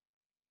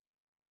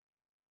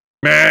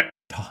 Meh.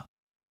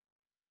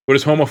 What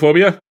is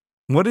homophobia?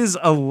 What is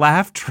a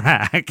laugh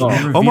track? You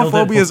revealed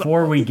Homophobia it is.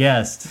 before we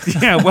guessed.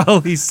 Yeah,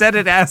 well, he said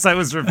it as I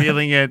was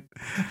revealing it.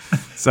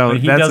 So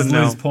But he that's does a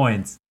no. lose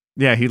points.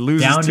 Yeah, he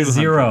loses Down to 200.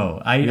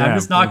 0. I'm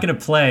just not going to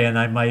play, and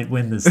I might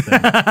win this thing.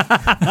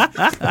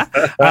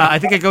 I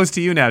think it goes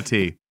to you now,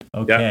 T.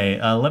 Okay,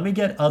 let me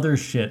get other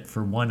shit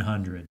for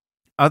 100.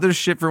 Other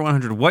shit for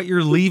 100. What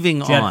you're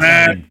leaving Jet on?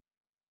 plane.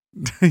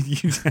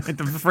 I'm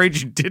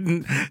afraid you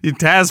didn't. You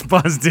Tazz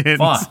buzzed in.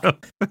 Fuck.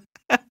 So.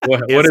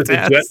 What Yes, is a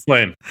Tazz. jet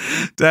plane?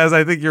 Tazz,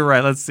 I think you're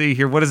right. Let's see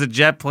here. What is a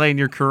jet plane?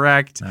 You're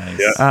correct. Nice.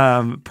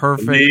 Yeah.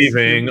 Perfect.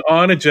 Leaving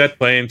on a jet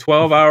plane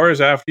 12 hours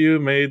after you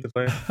made the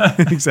plane.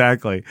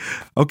 Exactly.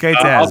 Okay,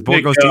 Tazz.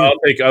 Board goes to you. I'll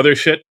take other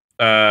shit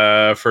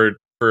for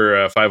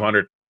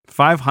 500.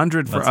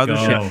 500 for Let's other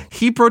go. shit.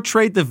 He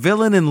portrayed the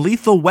villain in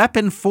Lethal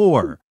Weapon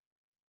 4.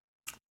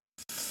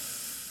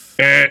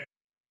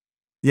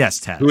 Yes,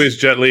 Tazz. Who is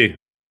Jet Li?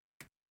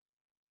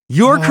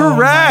 You're Oh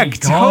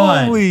correct. my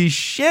God. Holy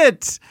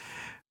shit.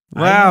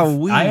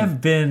 Wow. I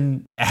have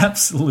been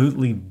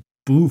absolutely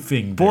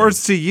boofing this.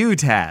 Boards to you,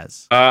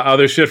 Tazz.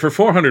 Other shit for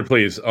 400,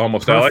 please.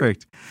 Almost Alex.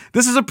 Perfect.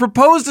 This is a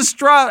proposed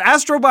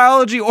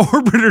astrobiology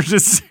orbiter to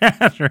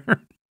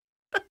Saturn.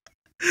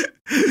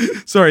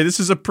 Sorry, this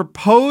is a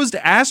proposed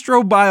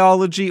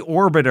astrobiology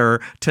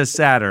orbiter to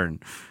Saturn.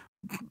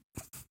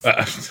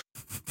 Pass.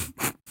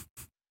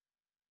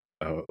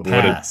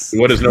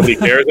 What is nobody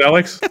cares,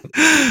 Alex?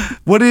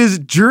 What is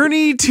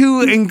Journey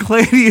to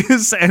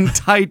Enceladus and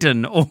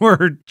Titan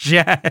or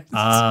Jet?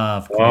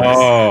 Of course.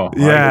 Oh,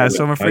 Yeah, I get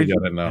so I'm it. afraid- I get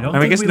it I now. don't I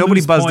think guess we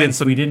nobody lose buzzed in, points.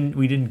 so- we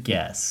didn't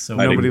guess. So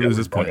I Nobody didn't get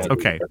loses it. points.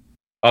 Okay.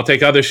 I'll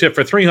take other shit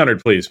for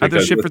 300, please. Other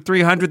because shit for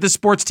 300. The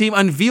sports team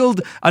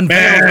unveiled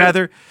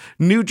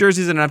new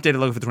jerseys and an updated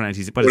logo for the 2019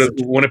 season. But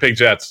it's Winnipeg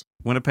Jets.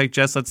 Winnipeg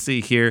Jets. Let's see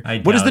here. I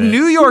What is doubt the it.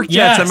 New York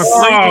Jets? Yes! I'm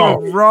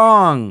afraid you're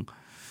wrong.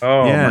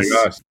 Oh Yes. my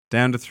gosh.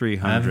 Down to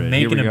 300. I'm Here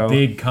making we a go.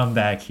 big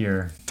comeback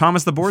here.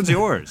 Thomas, the board's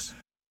yours.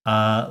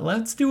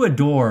 Let's do a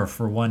door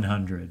for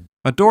 100.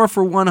 A door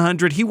for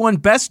 100. He won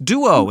Best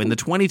Duo in the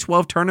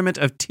 2012 tournament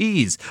of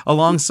Tazz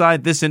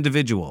alongside this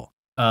individual.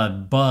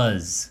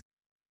 Buzz.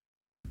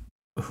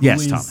 Who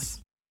Yes, is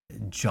Thomas.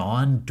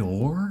 John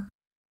Doerr?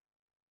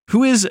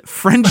 Who is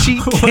Frenchie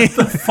What King?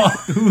 the fuck?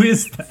 Who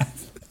is that?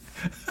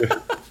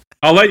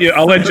 I'll let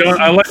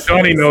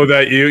Johnny know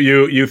that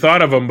you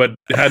thought of him, but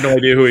had no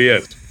idea who he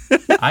is.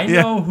 I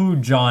know who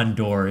John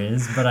Doerr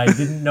is, but I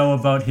didn't know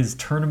about his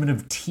Tournament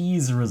of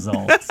Tazz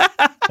results.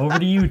 Over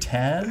to you,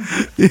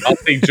 Tazz. I'll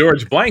take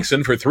George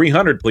Blankson for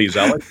 300, please,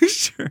 Alex.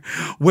 Sure.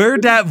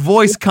 Where'd that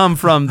voice come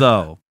from,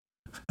 though?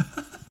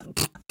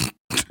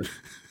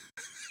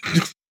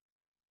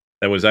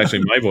 That was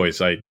actually my voice.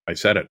 I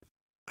said it.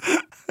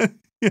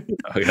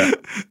 Oh, yeah.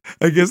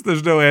 I guess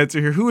there's no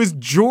answer here. Who is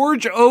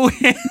George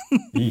O'Hanlon?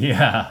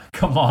 Yeah,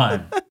 come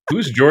on.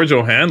 Who's George You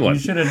O'Hanlon?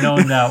 should have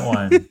known that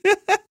one.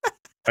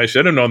 I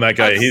should have known that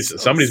guy. I'm so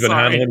Somebody's been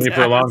sorry, handling me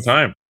for a long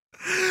time.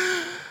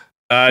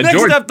 Next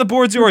George. up, the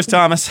board's yours,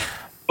 Thomas.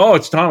 Oh,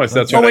 it's Thomas.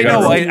 That's Oh, right. wait, I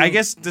got no. it. I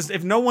guess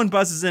if no one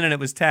buzzes in and it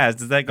was Tazz,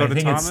 does that go I to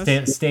think Thomas?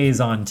 it stays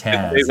on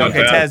Tazz. It stays on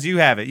Okay, Tazz. Tazz, you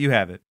have it. You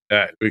have it.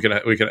 We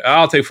can.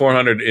 I'll take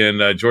 400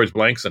 in George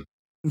Blankson.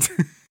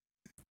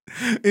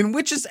 In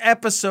which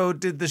episode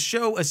did the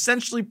show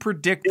essentially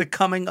predict the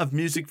coming of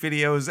music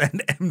videos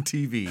and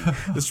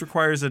MTV? This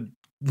requires a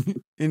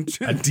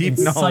deep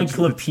knowledge.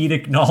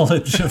 Encyclopedic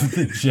knowledge of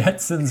the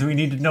Jetsons. We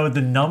need to know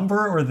the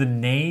number or the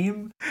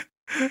name.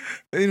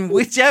 In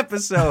which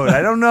episode?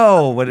 I don't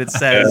know what it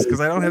says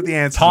because I don't have the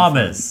answer.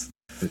 Thomas.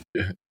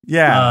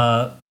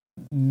 Yeah.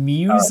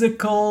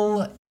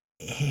 Musical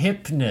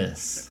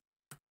hypness.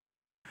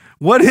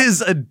 What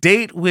is A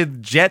Date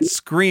with Jet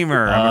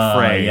Screamer? I'm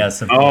afraid.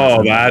 Yes. Of Oh,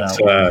 course, that's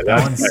that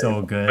that's one's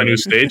so good. my new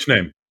stage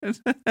name.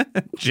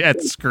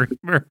 Jet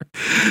Screamer.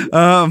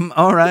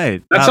 All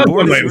right. That sounds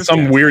board is like yours,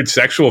 some guys. weird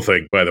sexual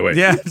thing, by the way.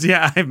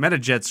 Yeah. I've met a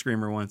Jet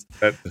Screamer once.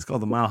 It's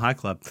called the Mile High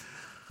Club.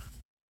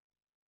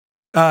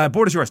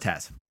 Board is yours,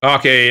 Tazz.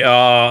 Okay,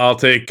 I'll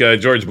take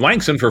George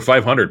Blankson for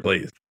 500,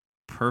 please.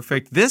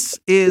 Perfect. This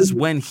is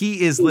when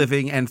he is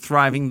living and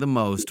thriving the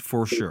most,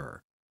 for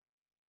sure.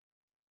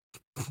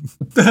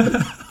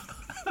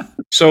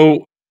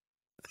 So,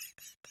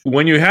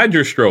 when you had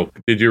your stroke,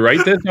 did you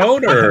write this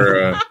out,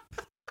 or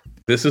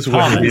this is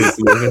when he is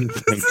living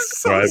and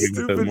thriving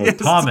the most?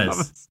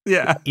 Thomas.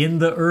 Yeah. In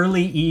the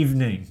early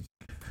evening.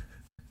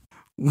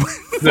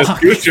 The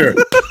future.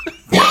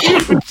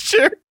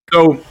 Sure.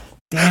 So,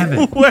 Damn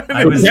it. What?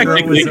 I was sure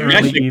it was early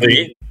technically,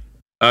 evening.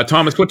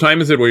 Thomas, what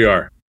time is it where you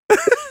are?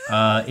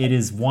 It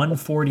is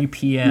 1:40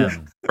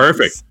 p.m.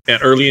 Perfect. And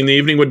early in the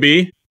evening would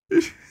be?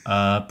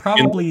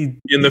 Probably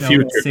In the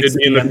future. 6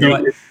 In the p.m.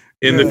 future.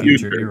 In the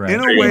future. You're right. In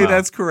There a you way, go.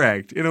 that's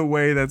correct. In a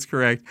way, that's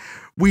correct.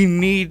 We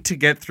need to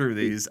get through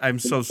these. I'm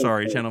so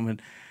sorry, gentlemen.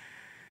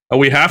 Oh,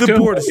 we have The to?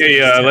 board is-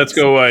 Okay, let's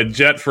go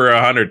Jet for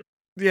 100.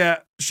 Yeah,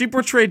 she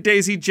portrayed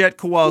Daisy Jet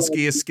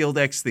Kowalski, a skilled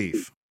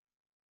ex-thief.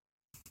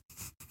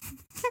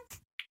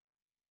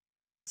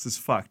 This is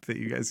fucked that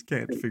you guys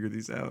can't figure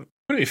these out.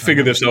 How do you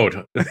figure this out?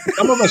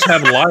 Some of us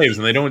have lives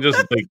and they don't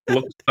just like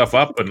look stuff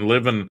up and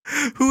live in.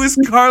 Who is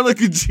Carla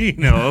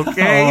Gugino,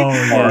 okay? Oh,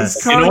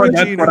 yes. Who's You know Carla what?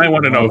 That's Gugino? what I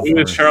want to know. Who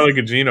is First. Charlie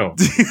Gugino?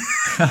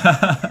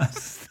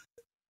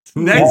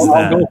 Next.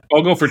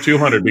 I'll go for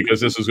 200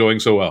 because this is going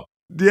so well.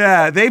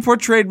 Yeah, they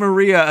portrayed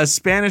Maria, a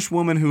Spanish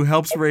woman who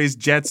helps raise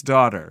Jet's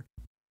daughter.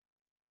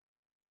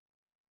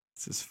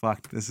 This is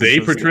fucked. This is They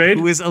so stupid. portrayed?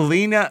 Who is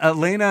Elena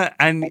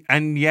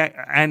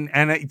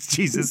and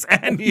Jesus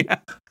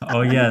Anya.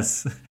 Oh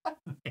yes.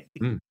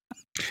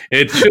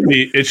 It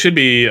should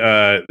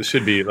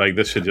be like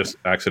this should just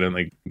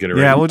accidentally get it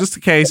right. Yeah, well, just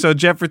okay. So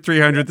Jet for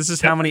 300. This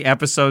is how many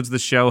episodes the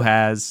show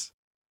has.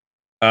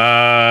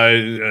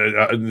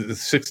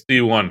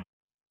 61.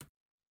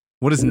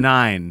 What is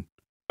 9?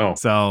 Oh.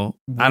 So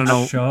I don't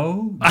know.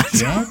 Show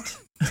Jet?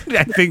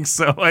 I think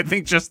so. I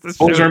think just the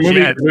show. Oh, is there a movie,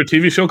 Jet. is there a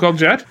TV show called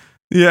Jet?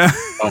 Yeah.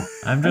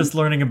 I'm just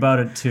learning about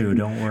it too.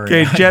 Don't worry.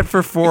 Okay, Jet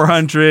for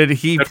 400.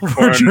 He Jet for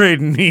 400.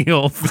 portrayed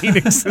Neil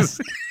Phoenix's.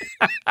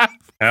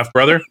 Half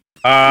brother.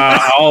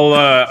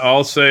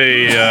 I'll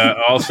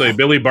say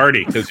Billy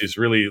Barty because he's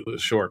really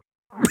short.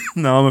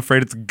 No, I'm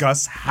afraid it's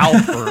Gus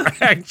Halper.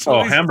 Actually.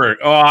 Oh, Hamburger.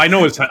 Oh, I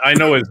know his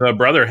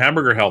brother,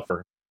 Hamburger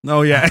Helper.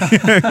 Oh yeah.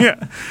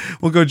 Yeah.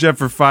 We'll go Jet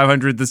for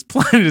 500. This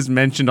planet is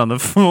mentioned on the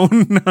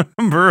phone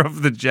number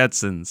of the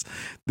Jetsons.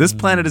 This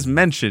planet is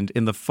mentioned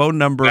in the phone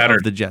number Saturn.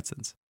 of the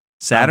Jetsons.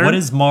 Saturn? What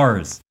is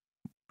Mars?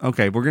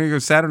 Okay, we're going to go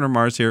Saturn or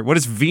Mars here. What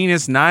is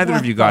Venus? Neither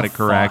of you got it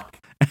correct.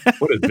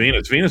 What is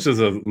Venus? Venus is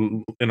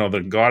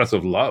the goddess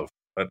of love.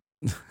 But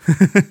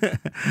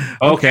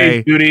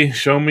Okay. Judy,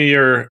 show me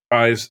your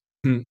eyes.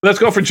 Let's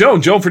go for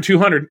Joan. Joan for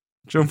 200.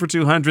 Joan for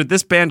 200.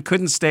 This band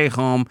couldn't stay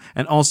home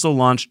and also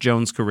launched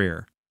Joan's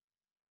career.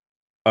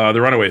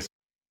 The Runaways.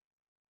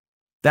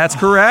 That's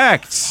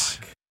correct.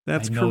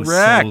 That's I know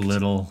correct. so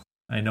little.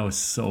 I know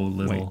so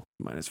little.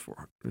 Wait,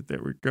 -400.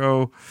 There we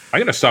go. I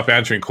gotta stop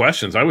answering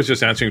questions. I was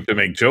just answering to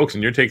make jokes,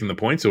 and you're taking the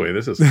points away.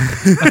 This is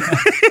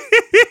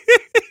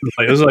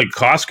This is like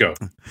Costco.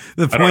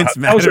 The I don't points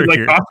know. How is matter it like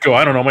here. Costco?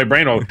 I don't know. My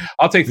brain will.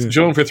 I'll take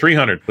Joan for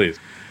 300, please.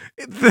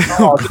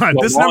 Oh, God,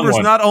 this long number is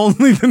one. not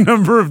only the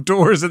number of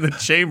doors in the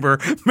chamber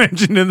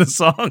mentioned in the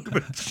song,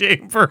 the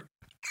chamber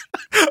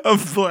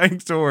of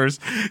blank doors,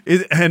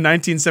 is a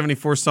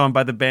 1974 song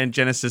by the band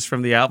Genesis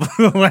from the album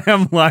The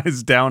Lamb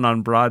Lies Down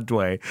on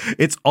Broadway.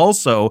 It's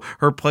also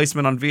her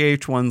placement on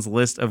VH1's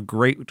list of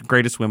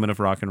greatest women of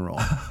rock and roll.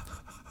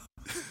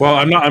 Well,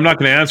 I'm not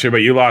going to answer,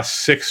 but you lost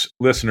 6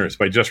 listeners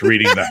by just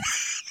reading that.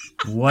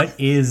 What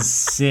is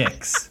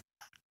 6?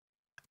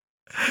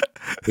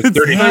 It's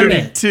 32. Damn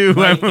it. 32,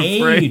 My I'm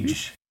afraid.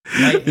 age.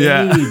 My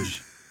Yeah.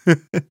 age.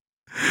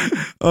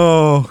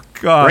 Oh,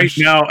 gosh. Right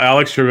now,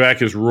 Alex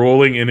Trebek is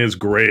rolling in his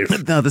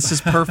grave. No, this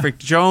is perfect.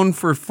 Joan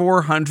for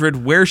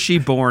 400. Where's she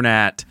born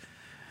at?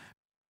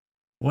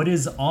 What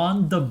is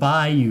on the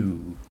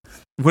bayou?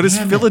 What is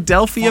Damn it.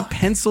 Philadelphia, Fuck.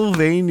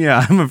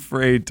 Pennsylvania? I'm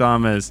afraid,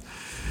 Thomas.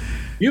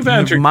 You've You have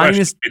answered minus-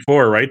 questions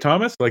before, right,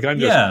 Thomas? Like I'm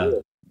just. Yeah.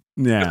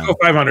 Yeah. Let's go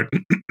 500.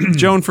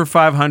 Joan for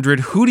 500.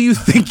 Who do you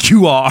think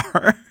you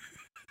are?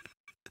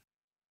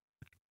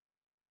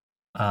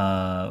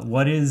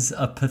 What is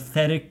a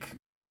pathetic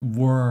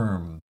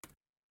worm?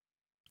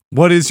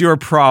 What is your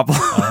problem?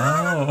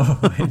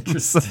 Oh,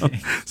 interesting.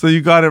 So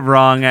you got it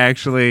wrong,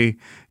 actually.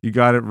 You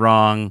got it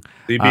wrong.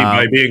 See,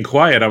 by being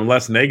quiet, I'm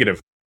less negative.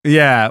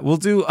 Yeah, we'll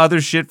do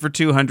other shit for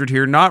 200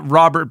 here. Not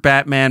Robert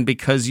Batman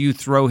because you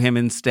throw him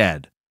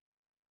instead.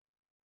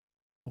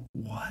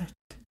 What?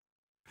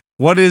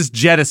 What is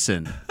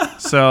Jettison?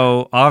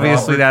 So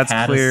obviously Robert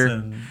that's clear.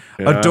 Pattinson.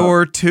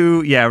 Adore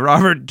 2, yeah,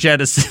 Robert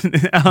Jettison.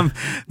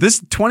 This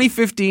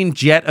 2015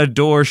 Jet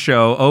Adore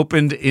show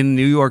opened in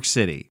New York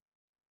City.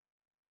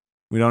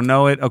 We don't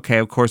know it. Okay,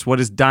 of course. What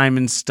is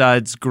Diamond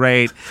Studs?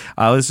 Great.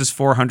 This is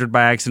 400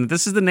 by accident.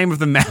 This is the name of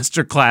the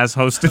master class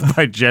hosted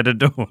by Jet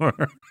Adore.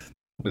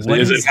 Is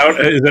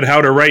it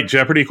how to write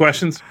Jeopardy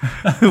questions?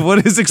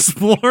 What is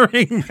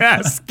exploring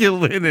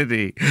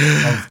masculinity?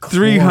 Of course.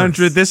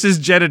 300. This is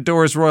Jet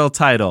Adore's royal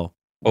title.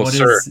 Oh, What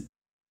sir.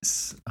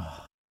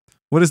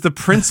 What is the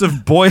Prince of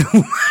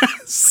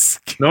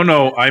Boylesque?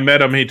 No. I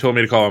met him. He told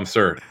me to call him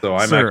sir. So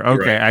I'm Sir, actually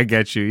okay, right. I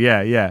get you.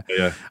 Yeah. Yeah.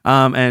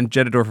 And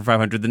Jetador for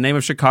 500. The name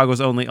of Chicago's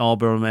only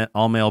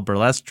all-male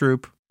burlesque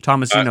troupe.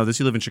 Thomas, you know this.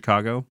 You live in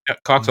Chicago. Yeah,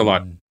 Cox a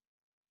lot.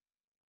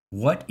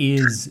 What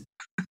is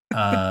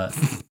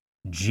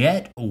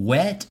jet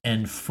wet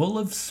and full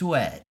of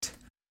sweat?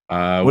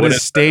 What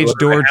is Stage what are the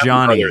Door Hammer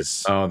Johnny's?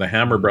 Brothers? Oh, the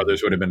Hammer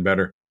Brothers would have been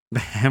better. The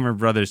Hammer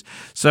Brothers.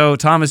 So,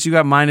 Thomas, you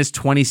got minus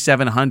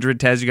 2,700.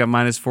 Taz, you got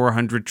minus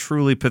 400.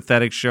 Truly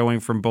pathetic showing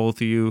from both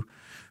of you.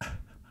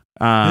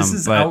 This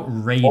is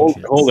outrageous.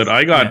 Hold it.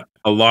 I got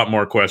a lot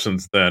more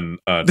questions than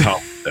Tom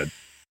said.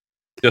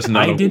 Just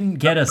none I of didn't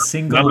get a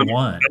single one.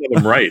 none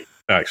of them right,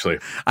 actually.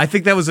 I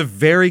think that was a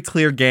very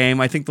clear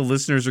game. I think the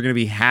listeners are going to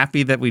be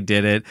happy that we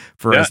did it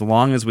for as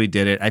long as we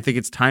did it. I think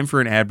it's time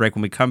for an ad break.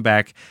 When we come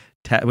back,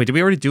 wait, did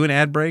we already do an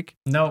ad break?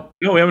 No,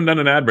 No, we haven't done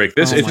an ad break.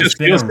 This it it's just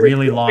been feels a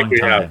really like long we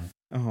have. time.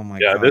 Oh my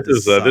Yeah, god!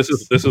 this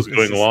is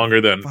going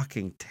longer than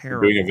fucking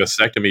terrible. doing a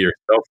vasectomy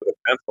yourself with a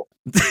pencil.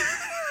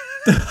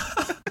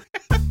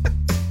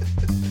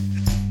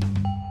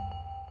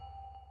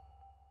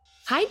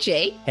 Hi,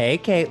 Jake. Hey,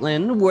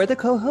 Caitlin. We're the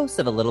co-hosts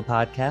of a little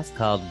podcast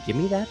called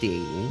Gimme That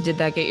D. Did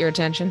that get your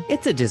attention?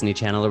 It's a Disney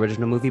Channel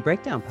original movie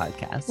breakdown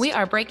podcast. We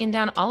are breaking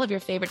down all of your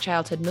favorite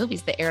childhood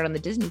movies that aired on the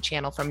Disney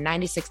Channel from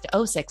 96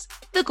 to 06,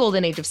 the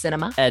golden age of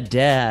cinema.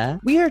 Duh.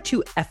 We are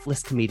two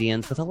F-list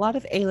comedians with a lot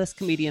of A-list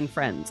comedian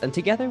friends, and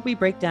together we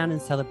break down and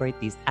celebrate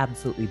these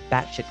absolutely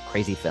batshit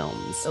crazy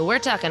films. So we're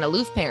talking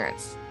aloof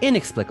parents,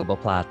 Inexplicable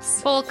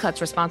plots. bold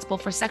cuts responsible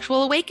for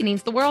sexual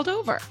awakenings the world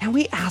over. And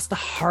we ask the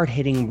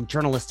hard-hitting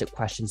journalistic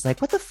questions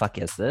like, what the fuck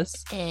is this?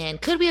 And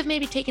could we have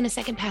maybe taken a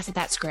second pass at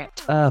that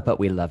script? But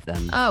we love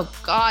them. Oh,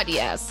 God,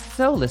 yes.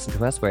 So listen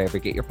to us wherever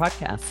you get your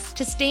podcasts.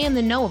 To stay in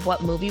the know of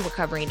what movie we're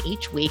covering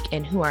each week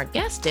and who our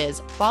guest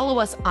is, follow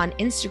us on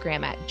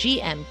Instagram at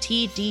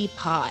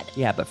GMTDPod.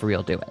 Yeah, but for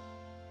real, do it.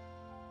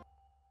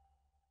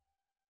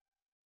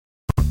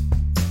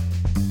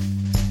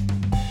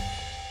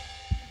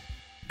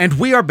 And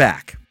we are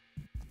back.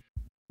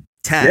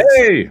 Taz,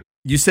 Yay!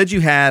 you said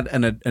you had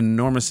an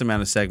enormous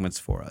amount of segments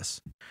for us.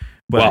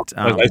 But,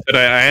 Well, I said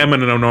I am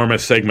in an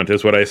enormous segment,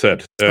 is what I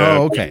said.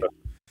 okay.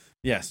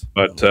 Yes.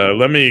 But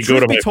let me go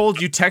Truth to be my.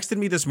 told, you texted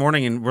me this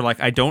morning and were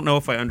like, I don't know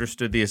if I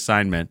understood the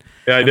assignment.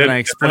 Yeah, I And did. then I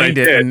explained And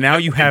I it, did. and now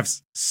you have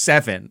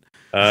 7.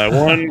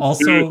 One,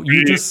 Also, two,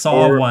 you three, just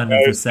saw 4, one of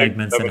 5, the 6,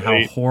 segments 7, and how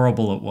 8.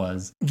 horrible it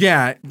was.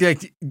 Yeah,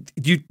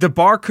 the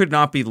bar could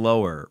not be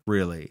lower,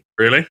 really.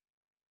 Really?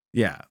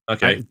 Yeah.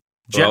 Okay.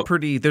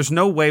 Jeopardy, there's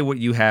no way what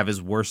you have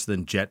is worse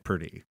than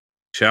Jeopardy.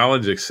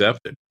 Challenge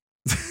accepted.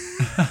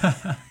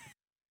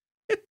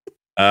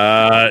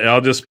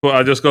 I'll just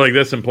go like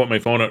this and point my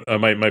phone at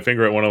my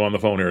finger at one of them on the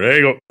phone here. There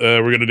you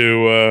go. We're gonna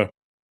do.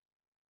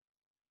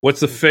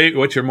 What's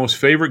your most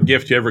favorite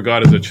gift you ever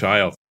got as a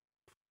child?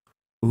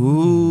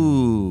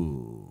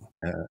 Ooh.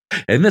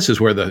 And this is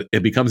where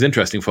it becomes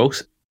interesting,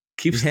 folks.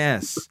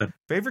 Yes.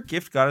 Favorite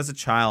gift got as a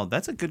child.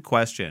 That's a good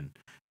question.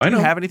 I Do know.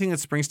 you have anything that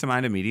springs to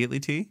mind immediately,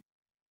 T?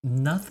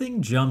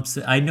 Nothing jumps.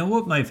 I know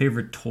what my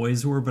favorite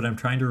toys were, but I'm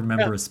trying to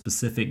remember a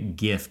specific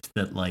gift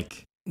that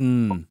like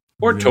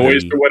Or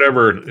toys or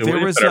whatever.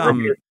 There was whatever.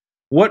 When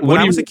What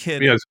I do was you, a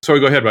kid. Yeah, sorry,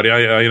 go ahead, buddy.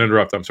 I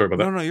interrupt. I'm sorry about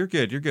that. No, you're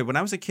good. You're good. When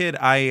I was a kid,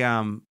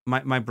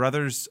 my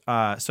brothers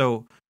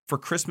so for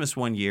Christmas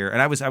one year,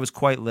 and I was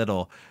quite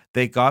little,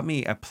 they got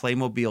me a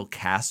Playmobil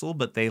castle,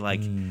 but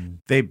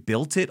they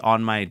built it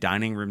on my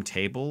dining room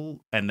table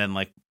and then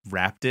like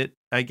wrapped it,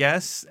 I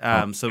guess.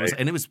 So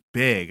it was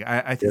big.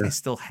 I think I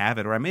still have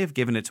it, or I may have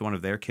given it to one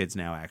of their kids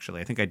now,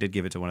 actually. I think I did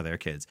give it to one of their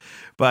kids.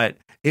 But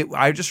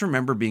I just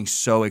remember being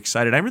so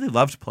excited. I really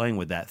loved playing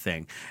with that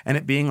thing, and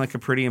it being like a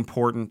pretty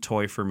important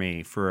toy for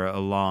me for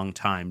a long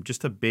time.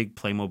 Just a big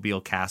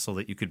Playmobil castle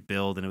that you could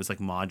build, and it was like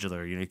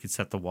modular. You could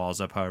set the walls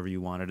up however you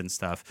wanted and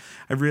stuff.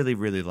 I really,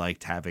 really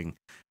liked having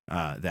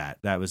that.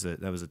 That was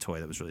a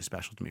toy that was really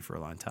special to me for a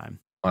long time.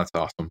 That's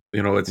awesome.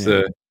 It's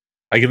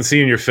I can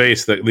see in your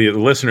face that the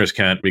listeners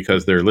can't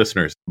because they're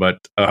listeners, but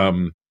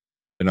they're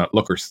not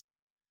lookers.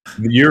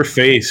 Your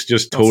face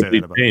just totally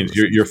changed.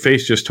 Your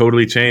face just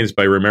totally changed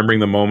by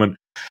remembering the moment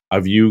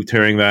of you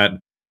tearing that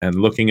and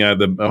looking at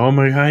the. Oh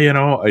my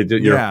god! I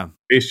did. Your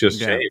face just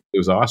changed. It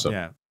was awesome.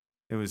 Yeah,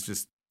 it was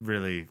just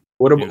really.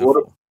 What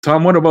about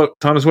Tom? What about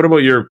Thomas? What about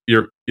your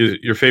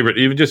favorite?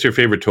 Even just your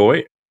favorite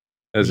toy?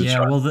 As a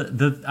child?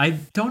 Well, I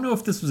don't know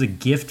if this was a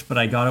gift, but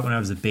I got it when I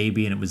was a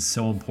baby, and it was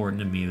so important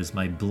to me. It was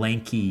my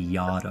Blanky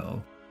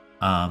Yotto.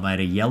 I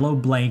had a yellow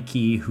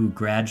Blanky who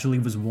gradually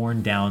was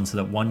worn down so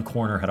that one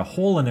corner had a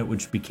hole in it,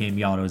 which became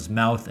Yotto's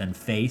mouth and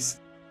face.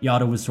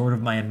 Yotto was sort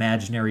of my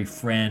imaginary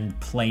friend,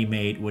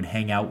 playmate, would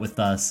hang out with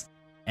us,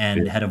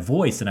 and had a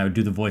voice, and I would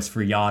do the voice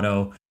for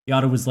Yotto.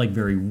 Yotto was like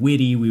very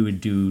witty. We would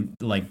do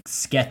like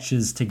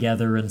sketches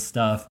together and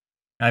stuff.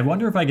 I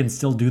wonder if I can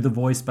still do the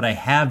voice, but I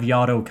have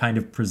Yotto kind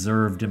of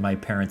preserved in my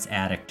parents'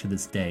 attic to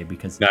this day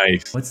because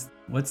nice.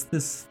 What's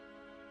this?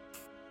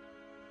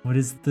 What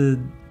is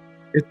the?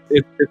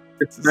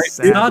 It's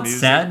not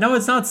sad. No,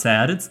 it's not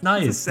sad. It's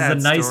nice. It's a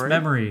nice story.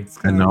 memory. It's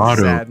kind of a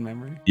sad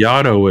memory.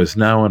 Yotto is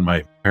now in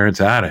my parents'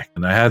 attic,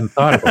 and I hadn't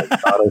thought about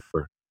Yotto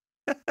for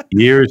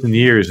years and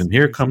years. And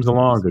here comes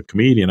along a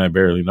comedian I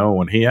barely know,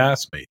 and he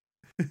asked me.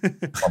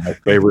 My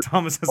favorite.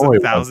 Thomas has a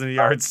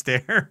 1,000-yard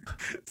stare.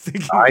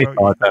 I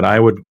thought that I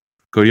would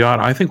go,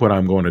 I think what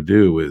I'm going to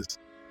do is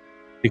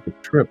take a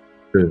trip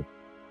to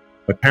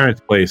my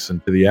parents' place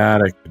and to the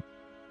attic and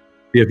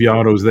see if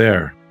Yotto's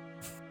there.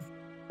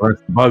 Or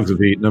if the bugs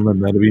have eaten him,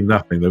 and that'd be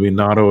nothing. There'd be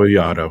not a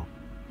Yotto.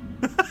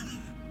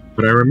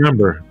 But I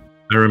remember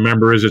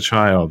as a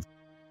child,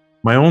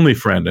 my only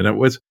friend, and it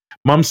was,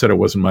 Mom said it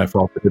wasn't my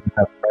fault I didn't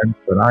have friends,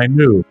 but I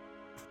knew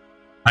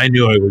I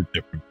was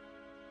different.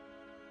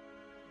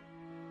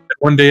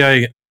 One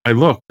day I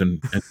looked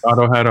and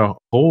Yotto had a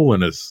hole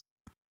in his.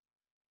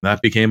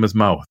 That became his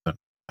mouth. And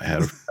I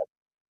had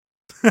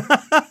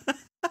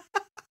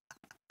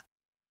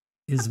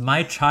Is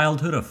my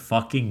childhood a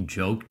fucking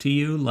joke to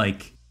you?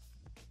 Like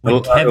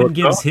when Kevin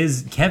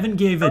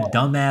gave a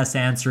dumbass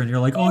answer and you're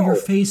like, "Oh, your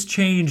face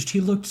changed. He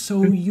looked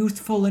so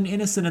youthful and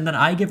innocent." And then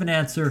I give an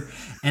answer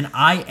and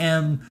I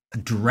am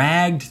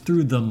dragged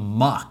through the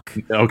muck.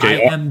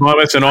 Okay,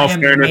 Thomas, in all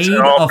fairness,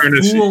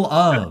 fool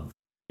of.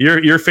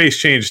 Your face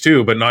changed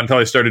too, but not until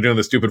I started doing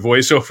the stupid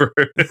voiceover.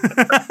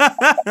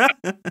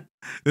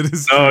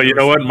 You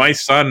know what? My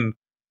son,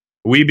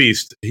 Wee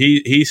Beast,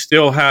 he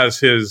still has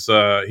his.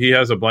 He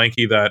has a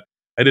Blanky that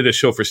I did a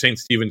show for St.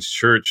 Stephen's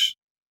Church,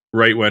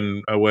 right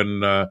when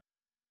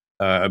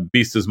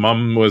Beast's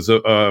mom was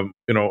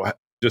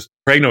just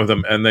pregnant with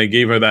him, and they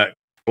gave her that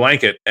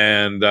blanket,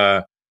 and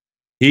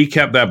he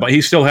kept that.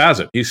 He still has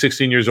it. He's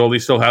 16 years old. He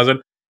still has it.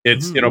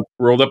 It's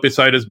rolled up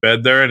beside his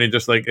bed there, and he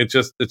just like it's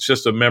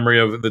just a memory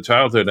of the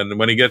childhood. And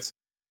when he gets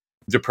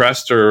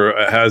depressed or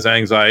has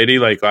anxiety,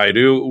 like I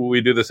do,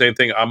 we do the same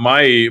thing.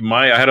 I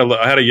had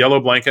a yellow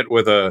blanket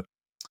with a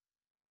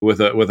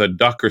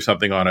duck or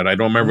something on it. I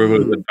don't remember if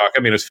it was a duck. I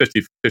mean, it's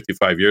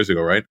 55 years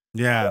ago, right?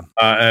 Yeah.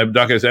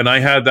 Duck is, and I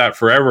had that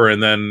forever,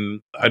 and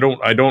then I don't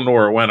know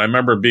where it went. I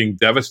remember being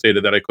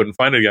devastated that I couldn't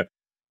find it again.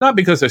 Not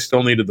because I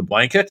still needed the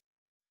blanket,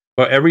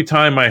 but every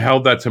time I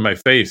held that to my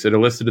face, it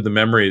elicited the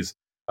memories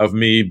of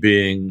me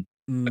being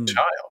a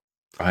child,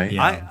 right?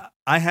 Yeah.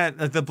 I had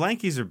the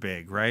Blankies are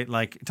big, right?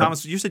 Like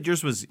Thomas, you said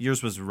yours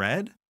was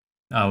red.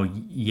 Oh,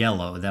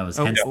 yellow. That was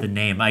hence the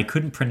name. I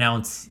couldn't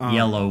pronounce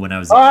yellow when I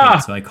was a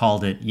kid, so I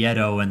called it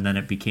Yetto, and then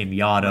it became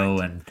Yotto.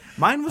 Right. And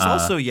mine was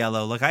also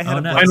yellow. Like I had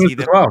a Blanky mine was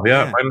as well.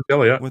 Yeah, mine was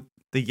yellow. Yeah, with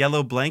the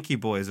yellow Blanky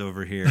boys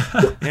over here.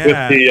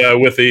 Yeah,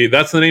 with the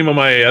that's the name of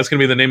my. That's gonna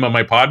be the name of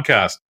my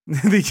podcast.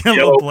 The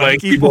yellow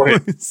Blanky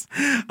boys.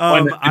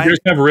 Did yours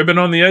have ribbon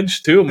on the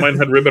edge too? Mine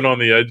had ribbon on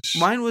the edge.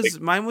 Mine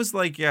was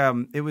like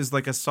it was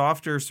like a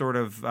softer sort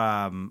of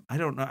I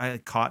don't know,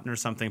 cotton or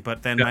something.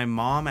 But then my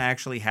mom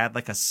actually had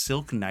like a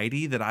silk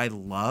nightie that I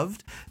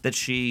loved that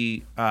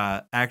she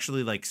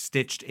actually like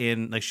stitched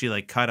in, like she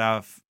cut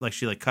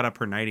up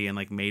her nightie and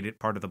like made it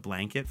part of the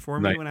blanket for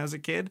me when I was a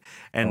kid.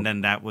 And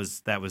then that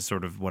was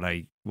sort of what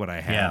I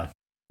had. Yeah.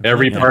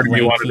 Every Yeah, part of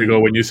me wanted to Blanky. go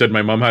when you said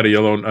my mom had a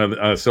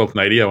yellow silk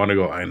nightie. I want to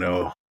go. I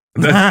know.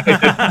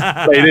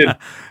 I did.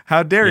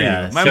 How dare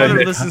Yeah, you? My so-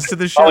 mother listens to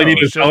the show. All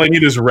I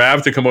need is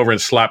Rav to come over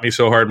and slap me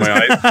so hard in my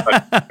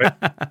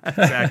eyes.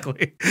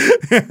 Exactly.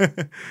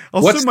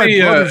 I'll What's send my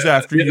brothers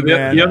after you,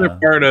 man. the other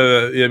part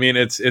of? I mean,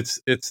 it's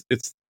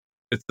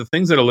the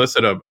things that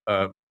elicit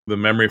the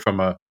memory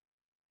from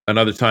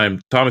another time.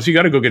 Thomas, you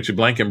got to go get your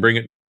blanket and bring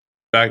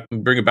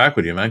it back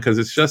with you, man, because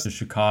it's just To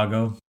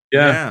Chicago.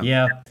 yeah.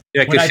 Yeah.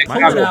 Yeah, When I 'cause pull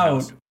Chicago-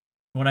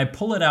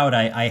 it out,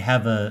 I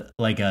have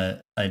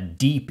a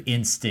deep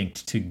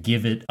instinct to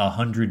give it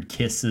 100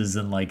 kisses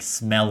and like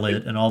smell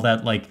it, and all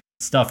that like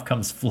stuff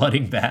comes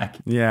flooding back.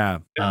 Yeah.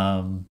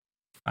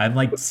 I'm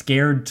like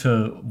scared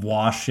to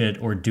wash it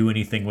or do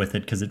anything with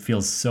it because it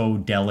feels so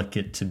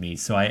delicate to me.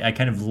 So I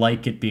kind of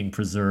like it being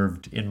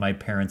preserved in my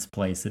parents'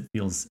 place. It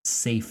feels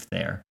safe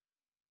there.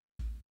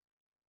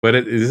 But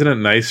isn't it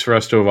nice for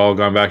us to have all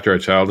gone back to our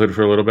childhood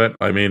for a little bit?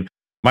 I mean,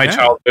 my Yeah.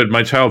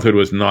 childhood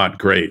was not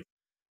great,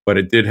 but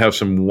it did have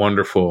some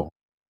wonderful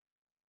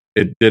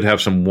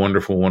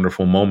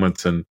wonderful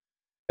moments. And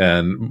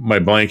my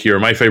blankie, or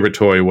my favorite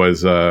toy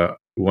was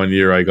one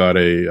year I got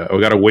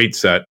a weight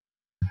set.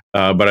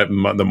 But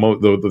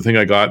the thing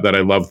I got that I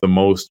loved the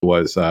most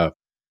was the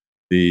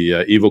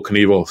Evel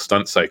Knievel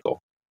stunt cycle.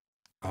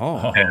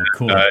 Oh,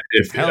 Cool.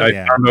 If Hell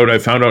yeah. I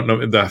found out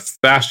the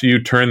faster you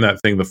turn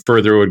that thing, the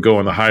further it would go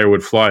and the higher it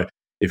would fly.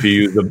 If you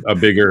use a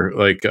bigger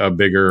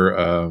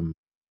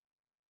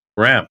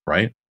ramp,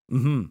 right?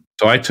 hmm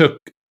So I took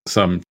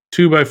some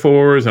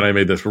 2x4s and I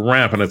made this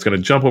ramp, and it's going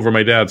to jump over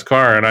my dad's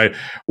car, and I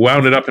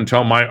wound it up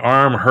until my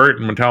arm hurt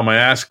and until my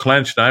ass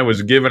clenched, and I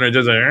was giving it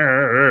just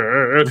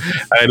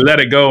I let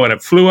it go, and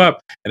it flew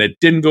up, and it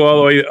didn't go all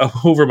the way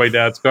over my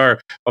dad's car,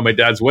 but my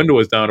dad's window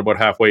was down about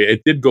halfway.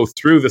 It did go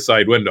through the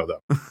side window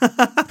though.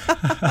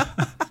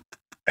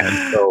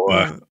 And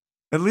so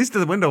At least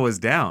the window was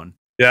down.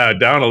 yeah,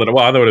 down a little.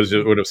 Well, otherwise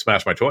it would have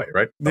smashed my toy,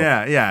 right? So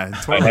Yeah.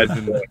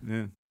 Totally.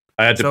 Yeah.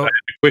 I had to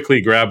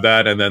quickly grab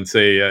that and then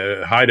say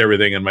hide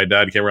everything, and my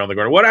dad came around the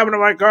corner. What happened to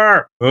my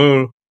car?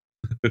 Oh,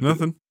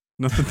 Nothing.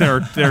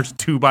 There's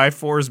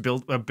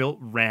 2x4s built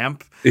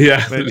ramp.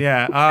 yeah. But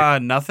yeah,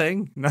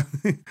 nothing.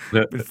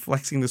 Been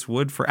flexing this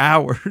wood for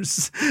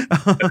hours.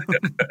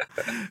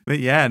 But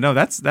yeah, no,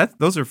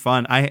 those are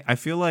fun. I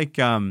feel like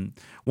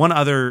one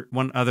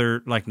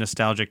other like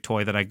nostalgic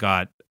toy that I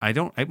got.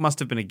 It must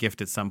have been a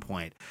gift at some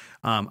point.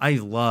 I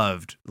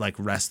loved like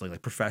wrestling,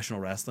 like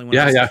professional wrestling when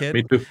I was a kid.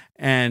 Me too.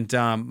 And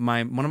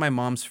one of my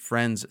mom's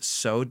friends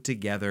sewed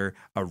together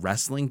a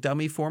wrestling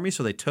dummy for me.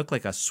 So they took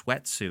like a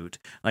sweatsuit,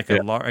 like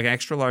an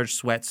extra large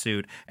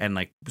sweatsuit, and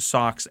like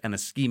socks and a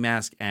ski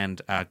mask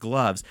and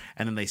gloves,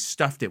 and then they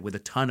stuffed it with a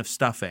ton of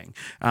stuffing,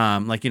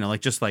 like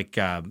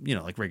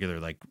regular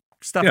like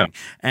stuffing,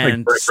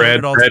 and like sewed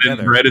it all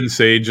together. bread and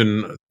sage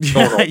and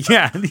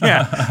yeah,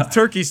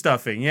 turkey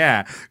stuffing,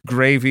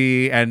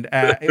 gravy, and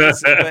it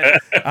was,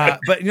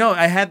 but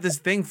I had this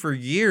thing for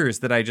years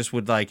that I just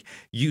would like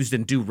use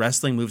and do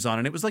wrestling moves on,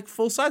 and it was like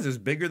full size. It was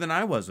bigger than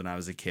I was when I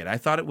was a kid. I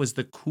thought it was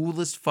the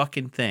coolest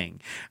fucking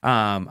thing.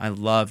 I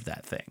loved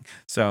that thing.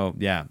 So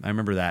yeah, I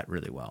remember that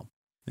really well.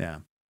 Yeah.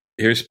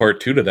 Here's part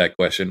 2 to that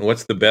question.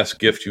 What's the best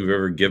gift you've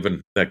ever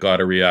given that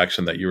got a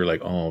reaction that you were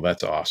like, oh,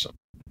 that's awesome?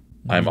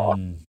 I'm off.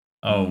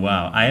 Oh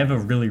wow, I have a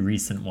really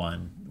recent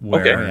one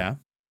where Yeah.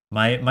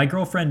 my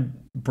girlfriend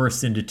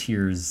bursts into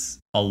tears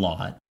a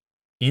lot,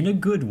 in a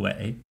good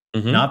way,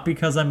 Mhm. not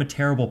because I'm a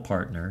terrible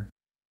partner.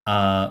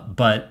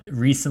 But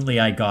recently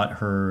I got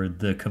her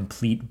the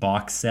complete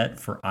box set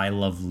for I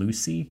Love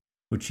Lucy,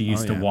 which she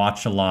used to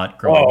watch a lot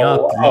growing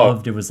up. wow.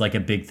 Loved. It was like a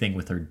big thing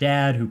with her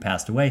dad, who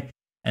passed away,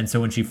 and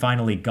so when she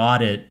finally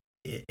got it,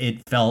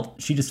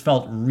 she just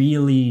felt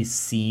really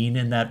seen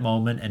in that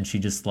moment, and she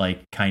just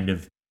like kind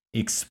of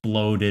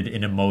exploded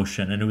in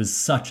emotion, and it was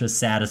such a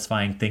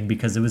satisfying thing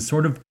because it was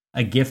sort of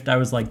a gift. I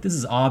was like, this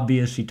is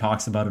obvious, she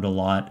talks about it a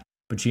lot,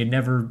 but she had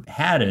never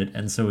had it,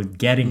 and so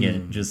getting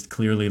it just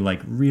clearly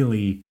like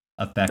really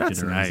affected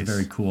That's her. nice. It was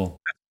very cool.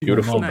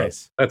 Beautiful.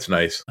 Nice. That's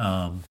nice.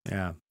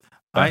 Yeah.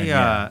 I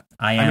am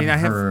I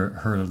have-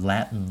 her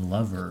Latin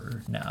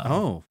lover now.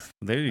 Oh,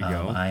 there you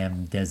go. I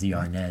am Desi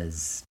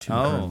Arnaz to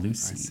her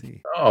Lucy. I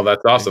see. Oh,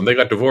 that's awesome. They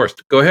got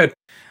divorced. Go ahead.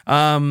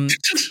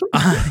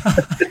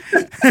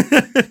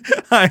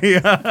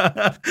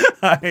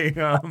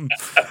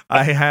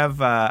 I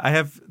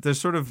have there's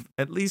sort of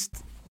at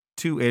least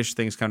two-ish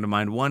things come to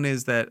mind. One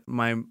is that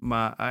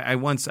I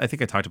once, I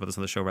think I talked about this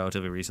on the show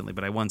relatively recently,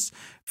 but I once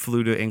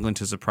flew to England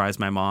to surprise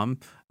my mom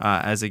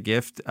as a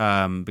gift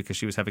because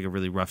she was having a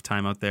really rough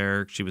time out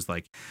there. She was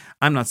like,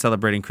 I'm not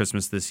celebrating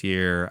Christmas this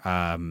year.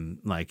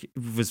 Like,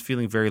 was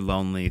feeling very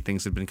lonely.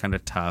 Things had been kind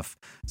of tough.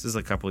 This is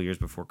a couple of years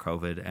before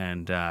COVID.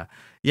 And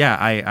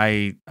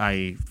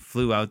I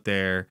flew out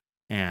there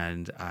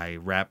and I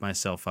wrapped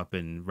myself up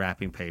in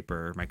wrapping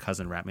paper. My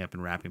cousin wrapped me up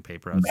in wrapping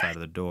paper outside of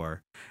the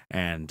door,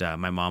 and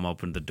my mom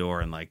opened the door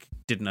and like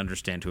didn't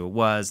understand who it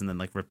was, and then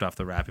like ripped off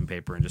the wrapping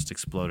paper and just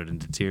exploded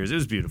into tears. It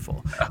was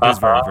beautiful. It was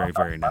very, very,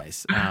 very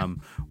nice.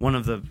 One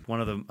of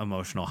the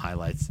emotional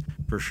highlights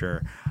for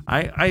sure.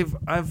 I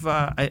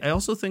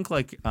also think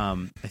like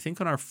I think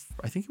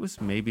it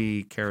was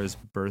maybe Kara's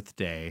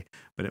birthday,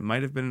 but it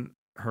might have been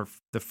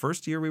the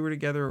first year we were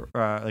together,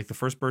 like the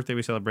first birthday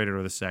we celebrated,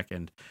 or the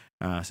second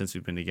since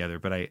we've been together.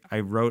 But I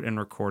wrote and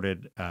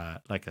recorded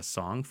like a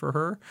song for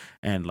her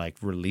and like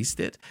released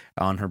it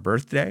on her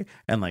birthday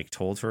and like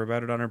told her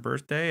about it on her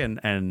birthday,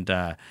 and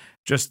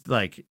just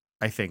like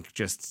I think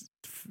just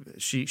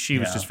she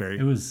was just very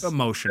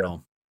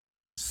emotional.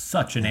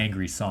 Such an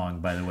angry song,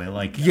 by the way.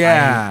 Like,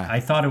 I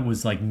thought it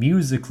was like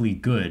musically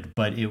good,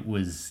 but it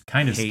was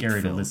kind of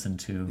scary to listen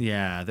to.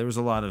 Yeah, there was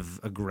a lot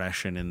of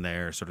aggression in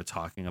there, sort of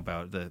talking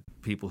about the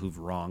people who've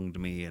wronged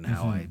me and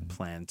how I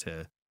plan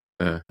to.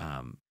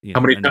 How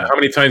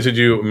many times did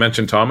you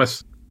mention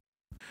Thomas?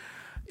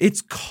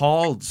 It's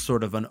called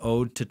sort of an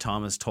ode to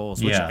Thomas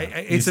Tolles, which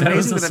it's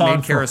amazing that it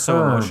made Kara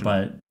so emotional.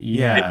 But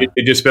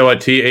Did you spell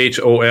it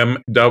THOMASS?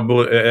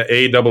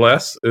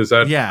 Is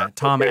that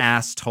Tom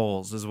Ass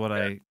Tolles is what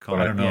I call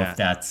it. I don't know if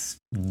that's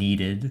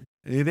needed.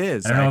 It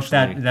is. I don't know if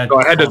that. So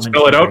I had to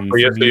spell it out for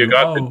you, so you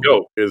got the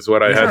joke. Is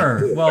what I had.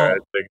 Sure. Well,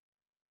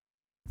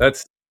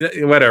 that's.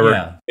 Whatever.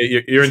 Yeah.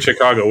 You're in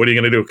Chicago. What are you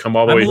going to do? Come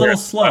all the way here? I'm a little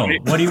slow.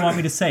 What do you want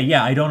me to say?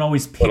 Yeah, I don't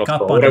always pick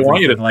up on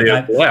everything. Like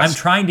I'm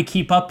trying to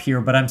keep up here,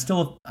 but I'm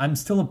still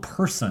a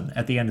person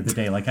at the end of the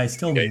day. Like I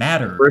still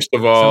matter.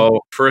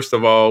 First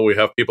of all, we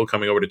have people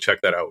coming over to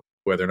check that out,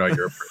 whether or not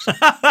you're a person.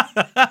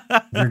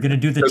 You're going to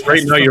do the test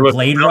right now, from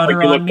Blade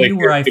Runner on me,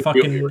 where I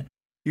fucking.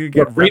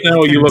 Right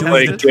now, you look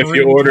like if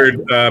you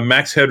ordered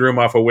Max Headroom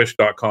off of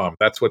Wish.com.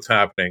 That's what's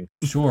happening.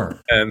 Sure.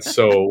 And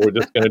so we're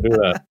just going to do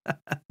that.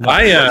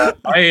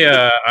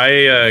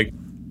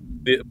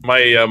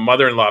 My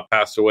mother-in-law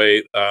passed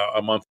away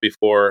a month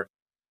before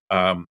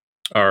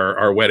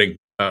our wedding,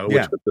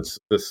 which was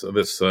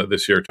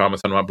this year.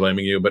 Thomas, I'm not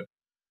blaming you, but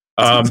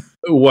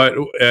what?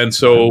 And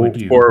so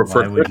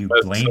for would you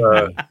blame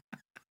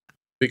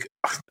me?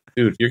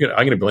 Dude, I'm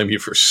going to blame you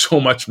for so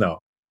much now.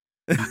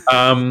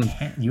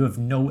 You have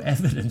no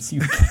evidence.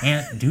 You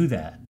can't do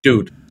that,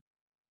 dude.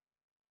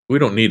 We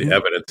don't need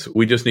evidence.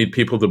 We just need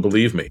people to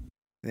believe me.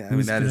 Yeah, I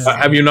mean, that is.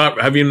 Have you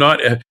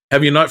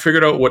not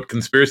figured out what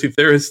conspiracy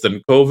theorists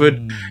and COVID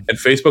and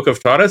Facebook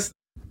have taught us?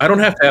 I don't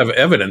have to have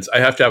evidence. I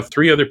have to have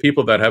 3 other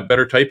people that have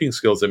better typing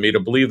skills than me to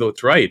believe that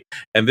it's right,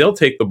 and they'll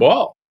take the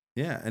ball.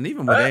 Yeah, and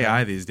even with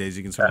AI these days,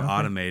 you can sort of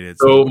automate it.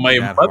 So my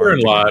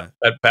mother-in-law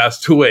had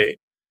passed away.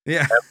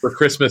 Yeah. And for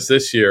Christmas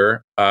this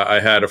year, I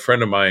had a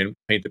friend of mine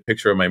paint a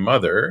picture of my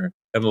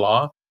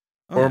mother-in-law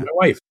for my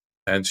wife,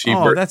 and she.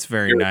 That's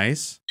very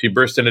nice. She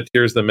burst into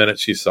tears the minute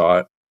she saw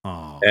it.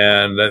 Oh.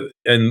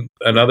 And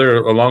another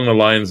along the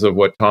lines of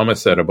what Thomas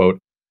said about,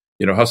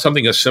 how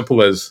something as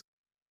simple as,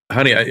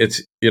 honey,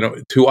 it's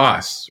to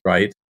us,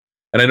 right?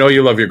 And I know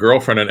you love your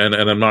girlfriend, and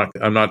I'm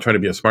not trying to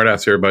be a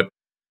smartass here, but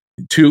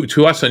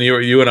to us and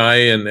you and I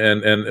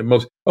and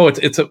most,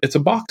 it's a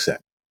box set.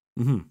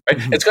 Mm-hmm. Right?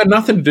 Mm-hmm. It's got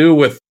nothing to do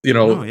with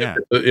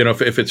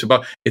if it's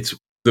about, it's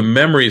the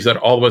memories that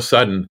all of a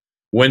sudden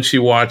when she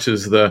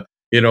watches the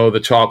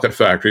Chocolate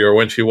Factory, or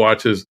when she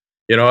watches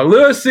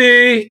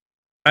Lucy,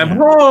 I'm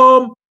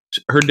home,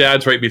 her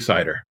dad's right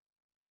beside her,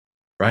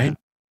 right?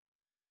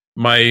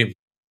 My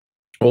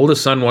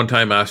oldest son one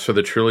time asked for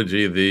the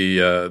trilogy,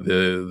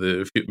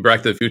 the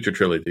Back to the Future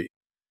trilogy,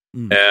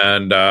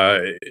 and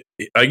I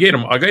gave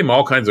him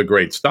all kinds of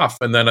great stuff,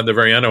 and then at the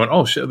very end I went,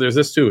 oh shit, there's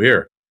this too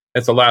here.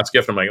 It's the last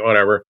gift. I'm like,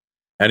 whatever.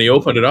 And he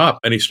opened it up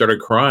and he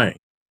started crying.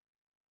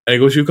 And he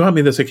goes, you got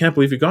me this. I can't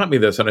believe you got me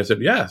this. And I said,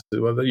 yes,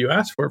 well, you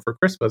asked for it for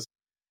Christmas.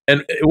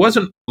 And it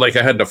wasn't like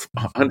I had to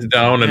hunt it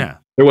down. And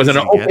there wasn't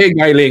okay,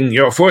 Geiling,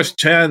 your first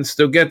chance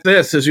to get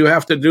this is you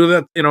have to do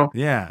that.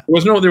 Yeah.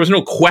 There was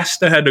no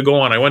quest I had to go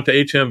on. I went to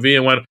HMV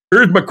and went,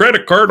 here's my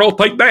credit card. I'll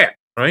take that.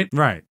 Right.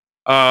 Right.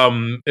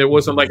 It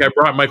wasn't like I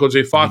brought Michael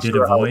J. Fox. You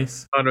did a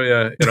voice.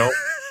 Pardon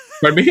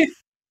me?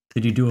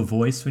 Did you do a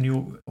voice when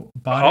you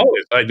bought it?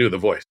 Always, I do the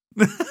voice.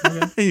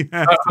 Okay.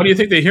 How do you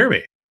think they hear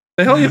me?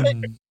 The hell you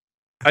think?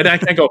 I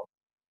can't go.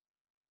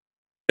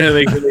 And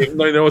they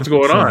know what's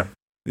going on.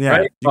 Yeah,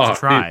 right? you can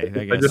try.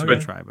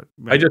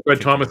 I just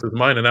read Thomas's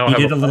mind, and now he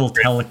did a little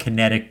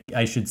telekinetic.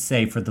 I should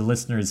say for the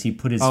listeners, he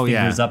put his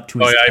fingers up to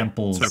his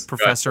temples. So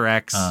Professor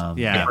X.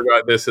 I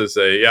forgot this is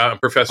I'm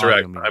Professor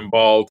X. I'm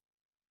bald,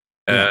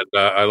 and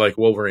I like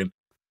Wolverine.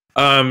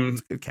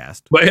 It's a good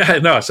cast. But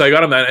so I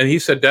got him that, and he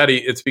said, Daddy,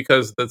 it's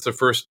because that's the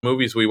first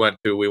movies we went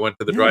to. We went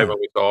to the drive-in,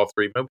 we saw all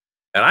 3 movies,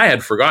 and I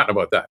had forgotten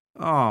about that.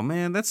 Oh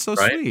man, that's so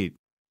sweet.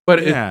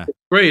 But it's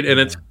great, and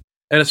it's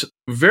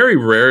very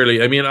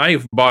rarely. I mean,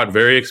 I've bought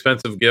very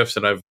expensive gifts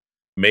and I've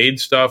made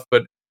stuff,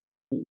 but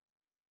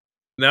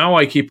now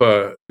I keep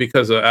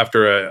because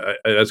after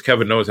as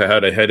Kevin knows, I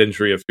had a head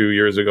injury a few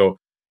years ago,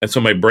 and so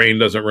my brain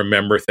doesn't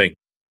remember things,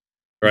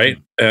 right?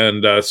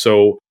 And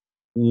so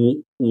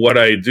what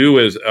I do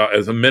is,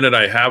 as a minute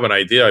I have an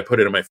idea, I put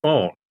it in my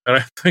phone, and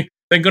I think,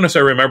 thank goodness I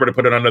remember to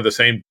put it under the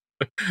same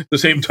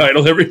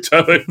title every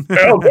time.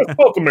 That's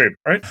ultimate,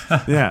 right?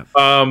 Yeah.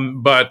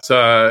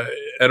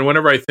 And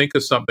whenever I think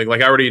of something,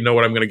 like I already know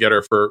what I'm going to get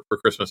her for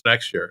Christmas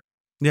next year.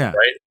 Yeah.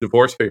 Right.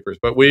 Divorce papers.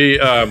 But we, you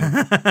know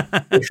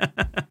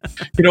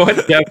what,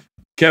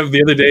 Kev,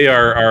 the other day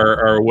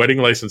our wedding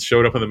license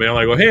showed up in the mail.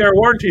 I go, hey, our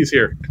warranty's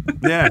here.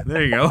 Yeah,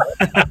 there you go.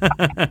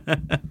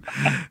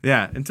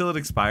 Yeah, until it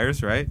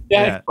expires, right?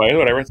 Yeah.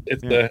 Whatever.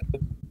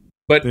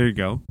 But there you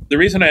go. The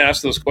reason I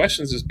asked those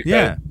questions is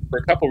because, for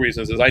a couple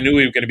reasons, is I knew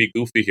we were going to be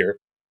goofy here.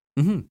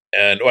 Mm-hmm.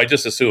 And I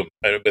just assumed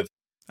with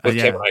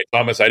Kevin and I,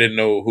 Thomas, I didn't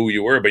know who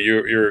you were, but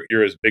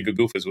you're as big a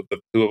goof as with the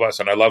two of us,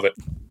 and I love it.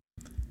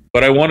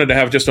 But I wanted to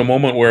have just a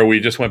moment where we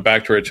just went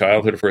back to our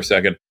childhood for a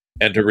second,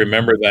 and to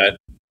remember that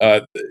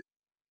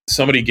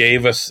somebody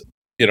gave us,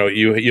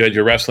 you had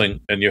your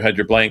wrestling and you had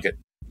your blanket,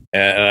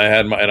 and I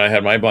had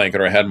my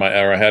blanket, or I had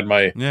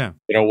my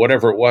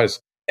whatever it was,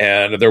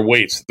 and their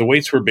weights. The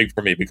weights were big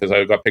for me because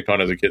I got picked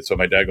on as a kid. So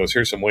my dad goes,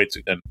 "Here's some weights,"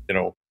 and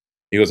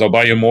he goes, "I'll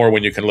buy you more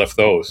when you can lift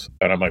those."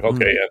 And I'm like,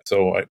 "Okay." And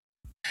so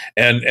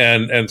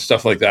and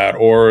stuff like that,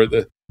 or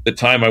the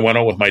time I went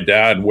out with my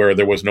dad where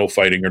there was no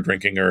fighting or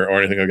drinking or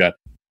anything like that.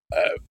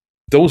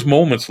 Those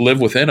moments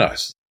live within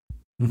us,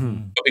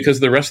 because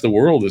the rest of the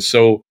world is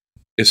so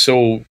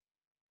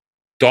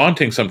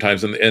daunting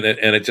sometimes, and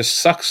it just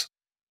sucks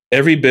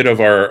every bit of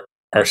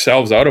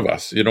ourselves out of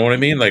us. You know what I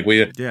mean? Like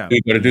we got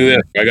to do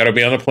this. I got to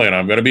be on the plane.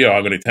 I'm going to be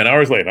 10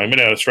 hours late. I'm going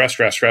to stress.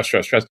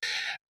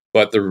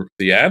 But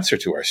the answer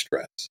to our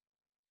stress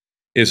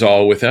is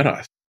all within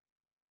us,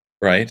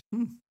 right?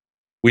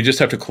 We just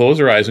have to close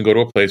our eyes and go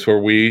to a place where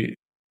we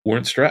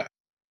weren't stressed,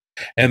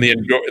 and the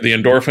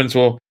endorphins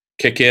will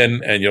kick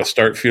in, and you'll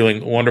start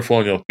feeling wonderful,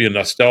 and you'll be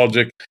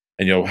nostalgic,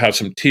 and you'll have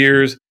some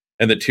tears,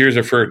 and the tears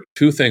are for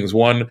two things.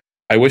 One,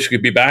 I wish we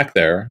could be back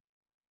there,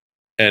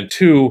 and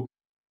two,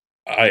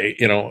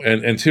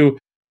 and two,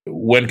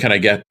 when can I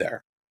get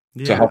there?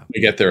 Yeah. So how can I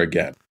get there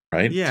again?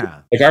 Right? Yeah.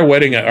 Like our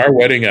wedding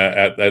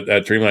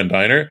at Dreamland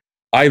Diner,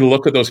 I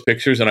look at those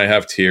pictures and I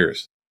have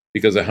tears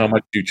because of how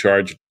much you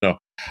charge. No.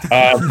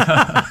 I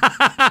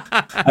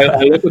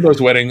look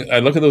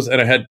at those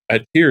and I had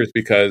tears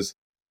because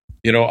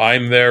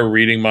I'm there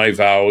reading my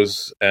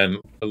vows, and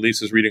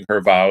Lisa's reading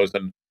her vows,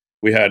 and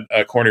we had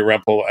Corny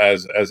Rempel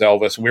as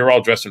Elvis, and we were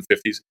all dressed in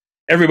 50s.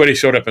 Everybody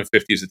showed up in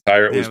 50s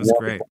attire. It was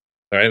wonderful.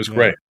 Great. Right? It was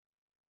great.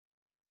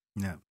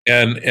 Yeah.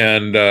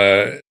 And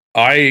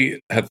I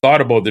had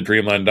thought about the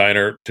Dreamland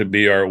Diner to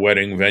be our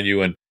wedding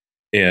venue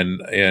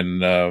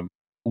in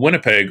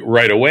Winnipeg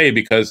right away,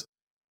 because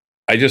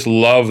I just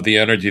love the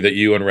energy that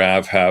you and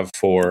Rav have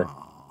for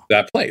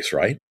that place,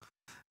 right?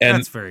 And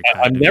that's very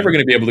I'm never going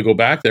to be able to go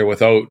back there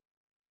without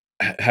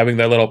having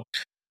that little,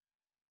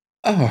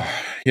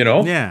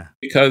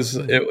 because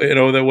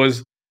there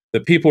was,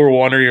 the people were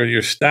wondering,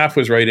 your staff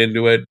was right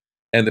into it,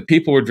 and the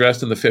people were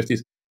dressed in the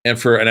 50s,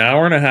 and for an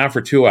hour and a half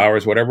or 2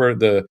 hours, whatever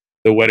the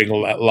wedding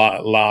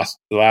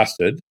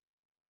lasted.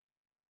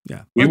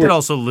 Yeah, we could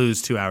also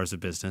lose 2 hours of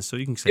business, so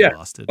you can say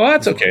lasted. Well,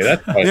 that's okay.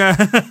 That's fine. Yeah.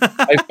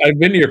 I've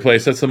been to your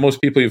place. That's the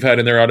most people you've had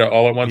in there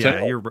all at once.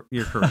 Yeah, you're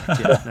correct.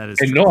 Yeah, that is.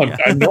 I know I'm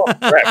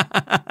correct.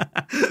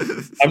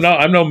 I'm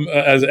no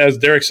as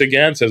Derek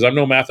Sagan says, I'm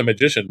no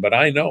mathematician, but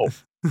I know.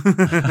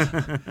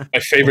 My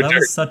favorite. That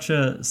was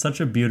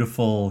such a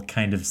beautiful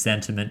kind of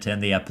sentiment to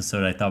end the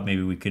episode. I thought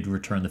maybe we could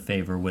return the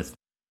favor with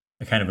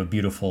a kind of a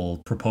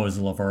beautiful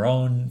proposal of our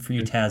own for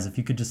you, Tazz. If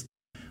you could just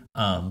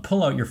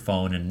pull out your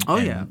phone and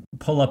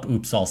pull up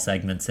Oops All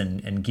Segments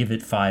and give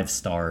it 5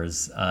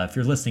 stars. If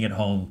you're listening at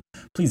home,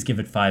 please give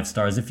it 5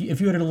 stars. If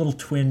you had a little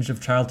twinge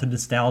of childhood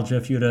nostalgia,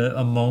 if you had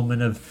a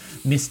moment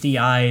of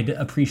misty-eyed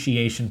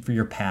appreciation for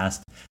your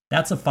past,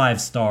 that's a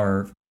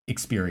 5-star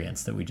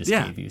experience that we just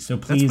gave you. So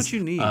please, that's what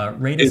you need.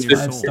 Rate us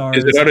 5 stars.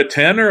 Is it out of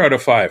 10 or out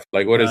of 5?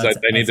 Like, what is that?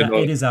 I need to know.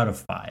 It is out of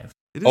 5.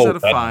 It is out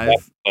of 5.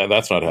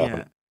 That's not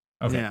happening.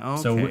 Okay. Yeah,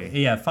 okay. So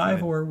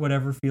 5 or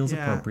whatever feels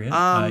appropriate.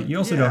 You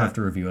also don't have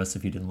to review us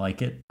if you didn't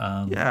like it.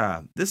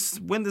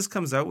 When this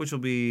comes out, which will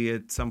be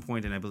at some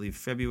point in, I believe,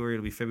 February.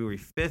 It'll be February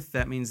 5th.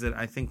 That means that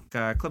I think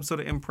Club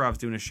Soda Improv's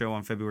doing a show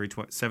on February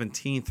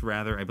 17th.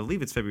 Rather, I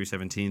believe it's February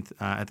 17th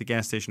at the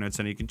gas station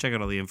outside. You can check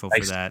out all the info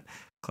for that.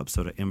 Club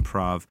Soda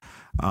Improv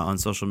on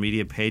social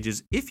media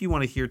pages. If you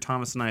want to hear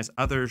Thomas and I's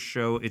other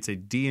show, it's a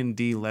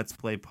D&D Let's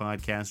Play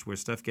podcast where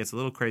stuff gets a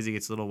little crazy,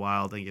 gets a little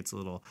wild, and gets a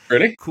little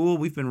cool.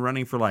 We've been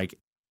running for like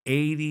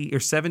 80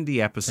 or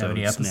 70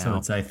 episodes now.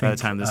 I think, by the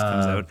time this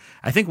comes out,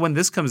 I think when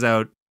this comes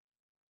out,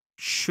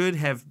 should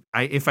have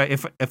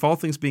if all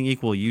things being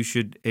equal,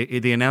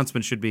 the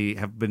announcement should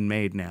have been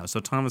made now. So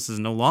Thomas is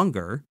no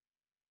longer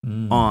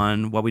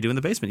on What We Do in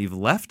the Basement. You've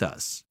left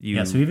us.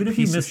 So even if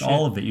you missed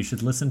all of it, you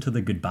should listen to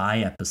the goodbye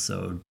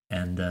episode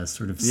and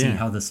sort of see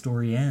how the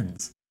story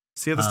ends.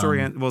 See how the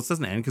story ends. Well, it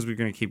doesn't end because we're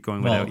going to keep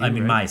going without you. I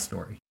mean, my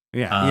story.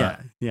 Yeah.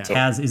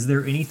 Tazz, is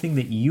there anything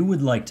that you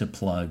would like to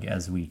plug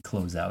as we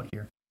close out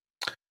here?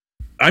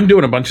 I'm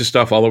doing a bunch of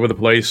stuff all over the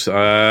place.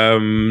 So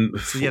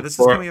this is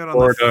coming out on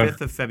the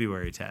 5th of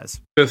February, Tazz.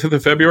 5th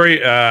of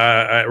February.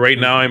 Right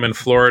now I'm in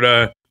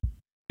Florida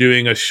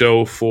doing a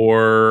show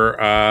for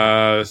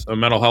a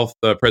mental health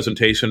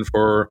presentation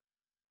for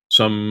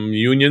some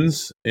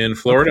unions in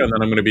Florida. And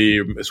then I'm going to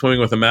be swimming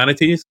with the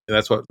manatees.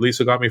 That's what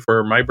Lisa got me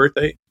for my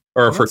birthday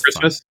or for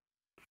Christmas.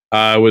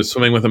 I was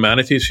swimming with the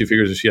manatees. She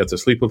figures if she had to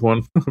sleep with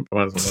one.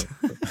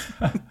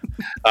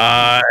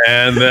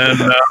 And then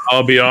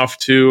I'll be off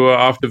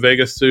to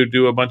Vegas to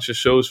do a bunch of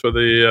shows for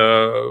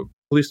the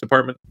police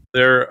department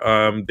there,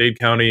 Dade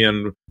County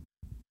and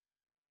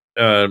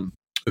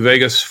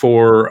Vegas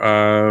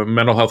for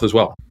mental health as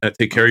well.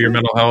 Take care of your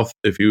mental health.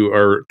 If you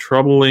are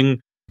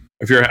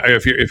if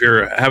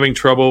you're having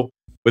trouble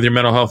with your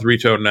mental health,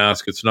 reach out and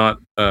ask. It's not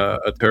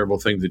a terrible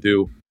thing to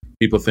do.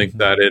 People think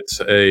that it's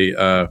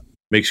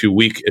makes you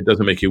weak. It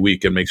doesn't make you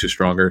weak. It makes you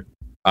stronger.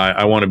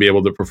 I want to be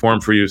able to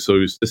perform for you, so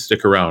just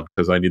stick around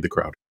because I need the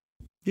crowd.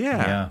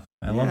 Yeah,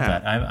 I love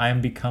that.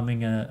 I'm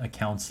becoming a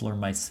counselor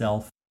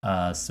myself,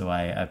 so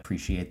I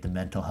appreciate the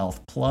mental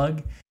health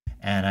plug.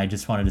 And I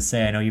just wanted to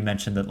say, I know you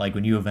mentioned that like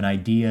when you have an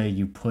idea,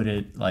 you put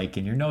it like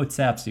in your notes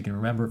app so you can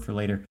remember it for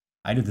later.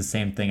 I did the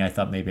same thing. I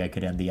thought maybe I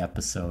could end the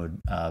episode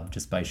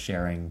just by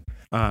sharing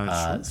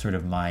sort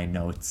of my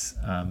notes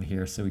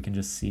here, so we can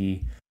just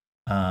see.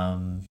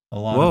 A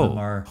lot of them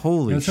are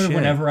holy sort shit. of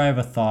whenever I have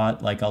a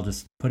thought, like I'll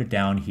just put it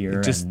down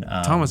here.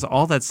 Thomas,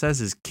 all that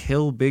says is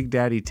kill Big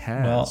Daddy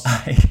Tazz. Well,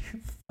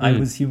 I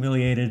was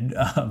humiliated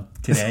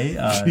today in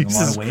a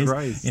lot of ways,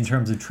 Christ. In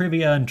terms of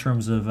trivia, in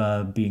terms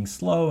of being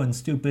slow and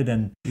stupid,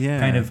 and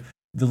kind of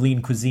the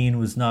lean cuisine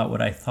was not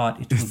what I thought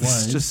it was.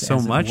 It's just so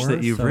much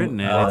that you've written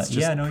it. It's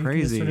just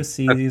crazy. You can sort of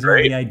see these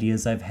are the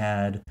ideas I've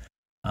had.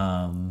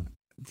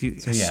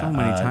 So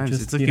many times.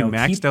 Just, it's like you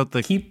maxed out the.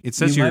 It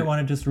says you might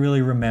want to just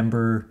really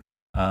remember.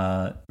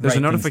 There's a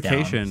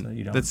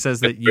notification that says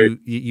that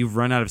you've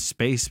run out of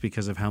space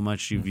because of how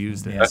much you've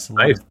used it. That's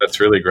nice. That's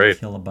really great.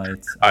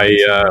 Kilobytes.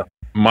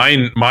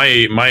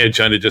 My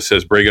agenda just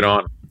says bring it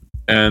on,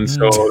 and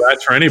so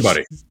that's for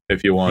anybody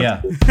if you want.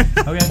 Yeah.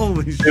 Okay.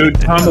 Holy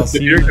dude, Thomas, I'll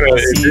see you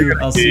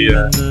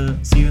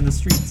in the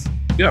streets.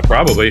 Yeah,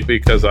 probably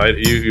because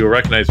you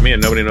recognize me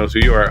and nobody knows who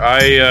you are.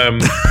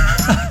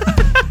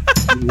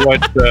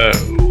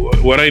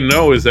 What I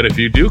know is that if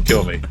you do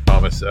kill me,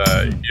 Thomas,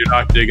 you're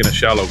not digging a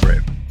shallow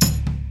grave.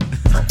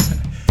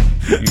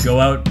 You go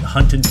out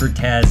hunting for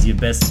Tazz, you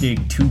best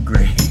dig 2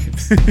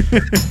 graves.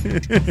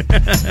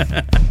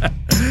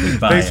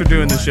 Thanks for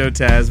doing the show,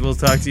 Tazz. We'll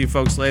talk to you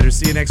folks later.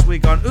 See you next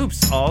week on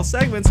Oops, All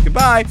Segments.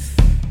 Goodbye.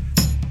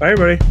 Bye,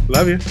 everybody.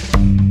 Love you.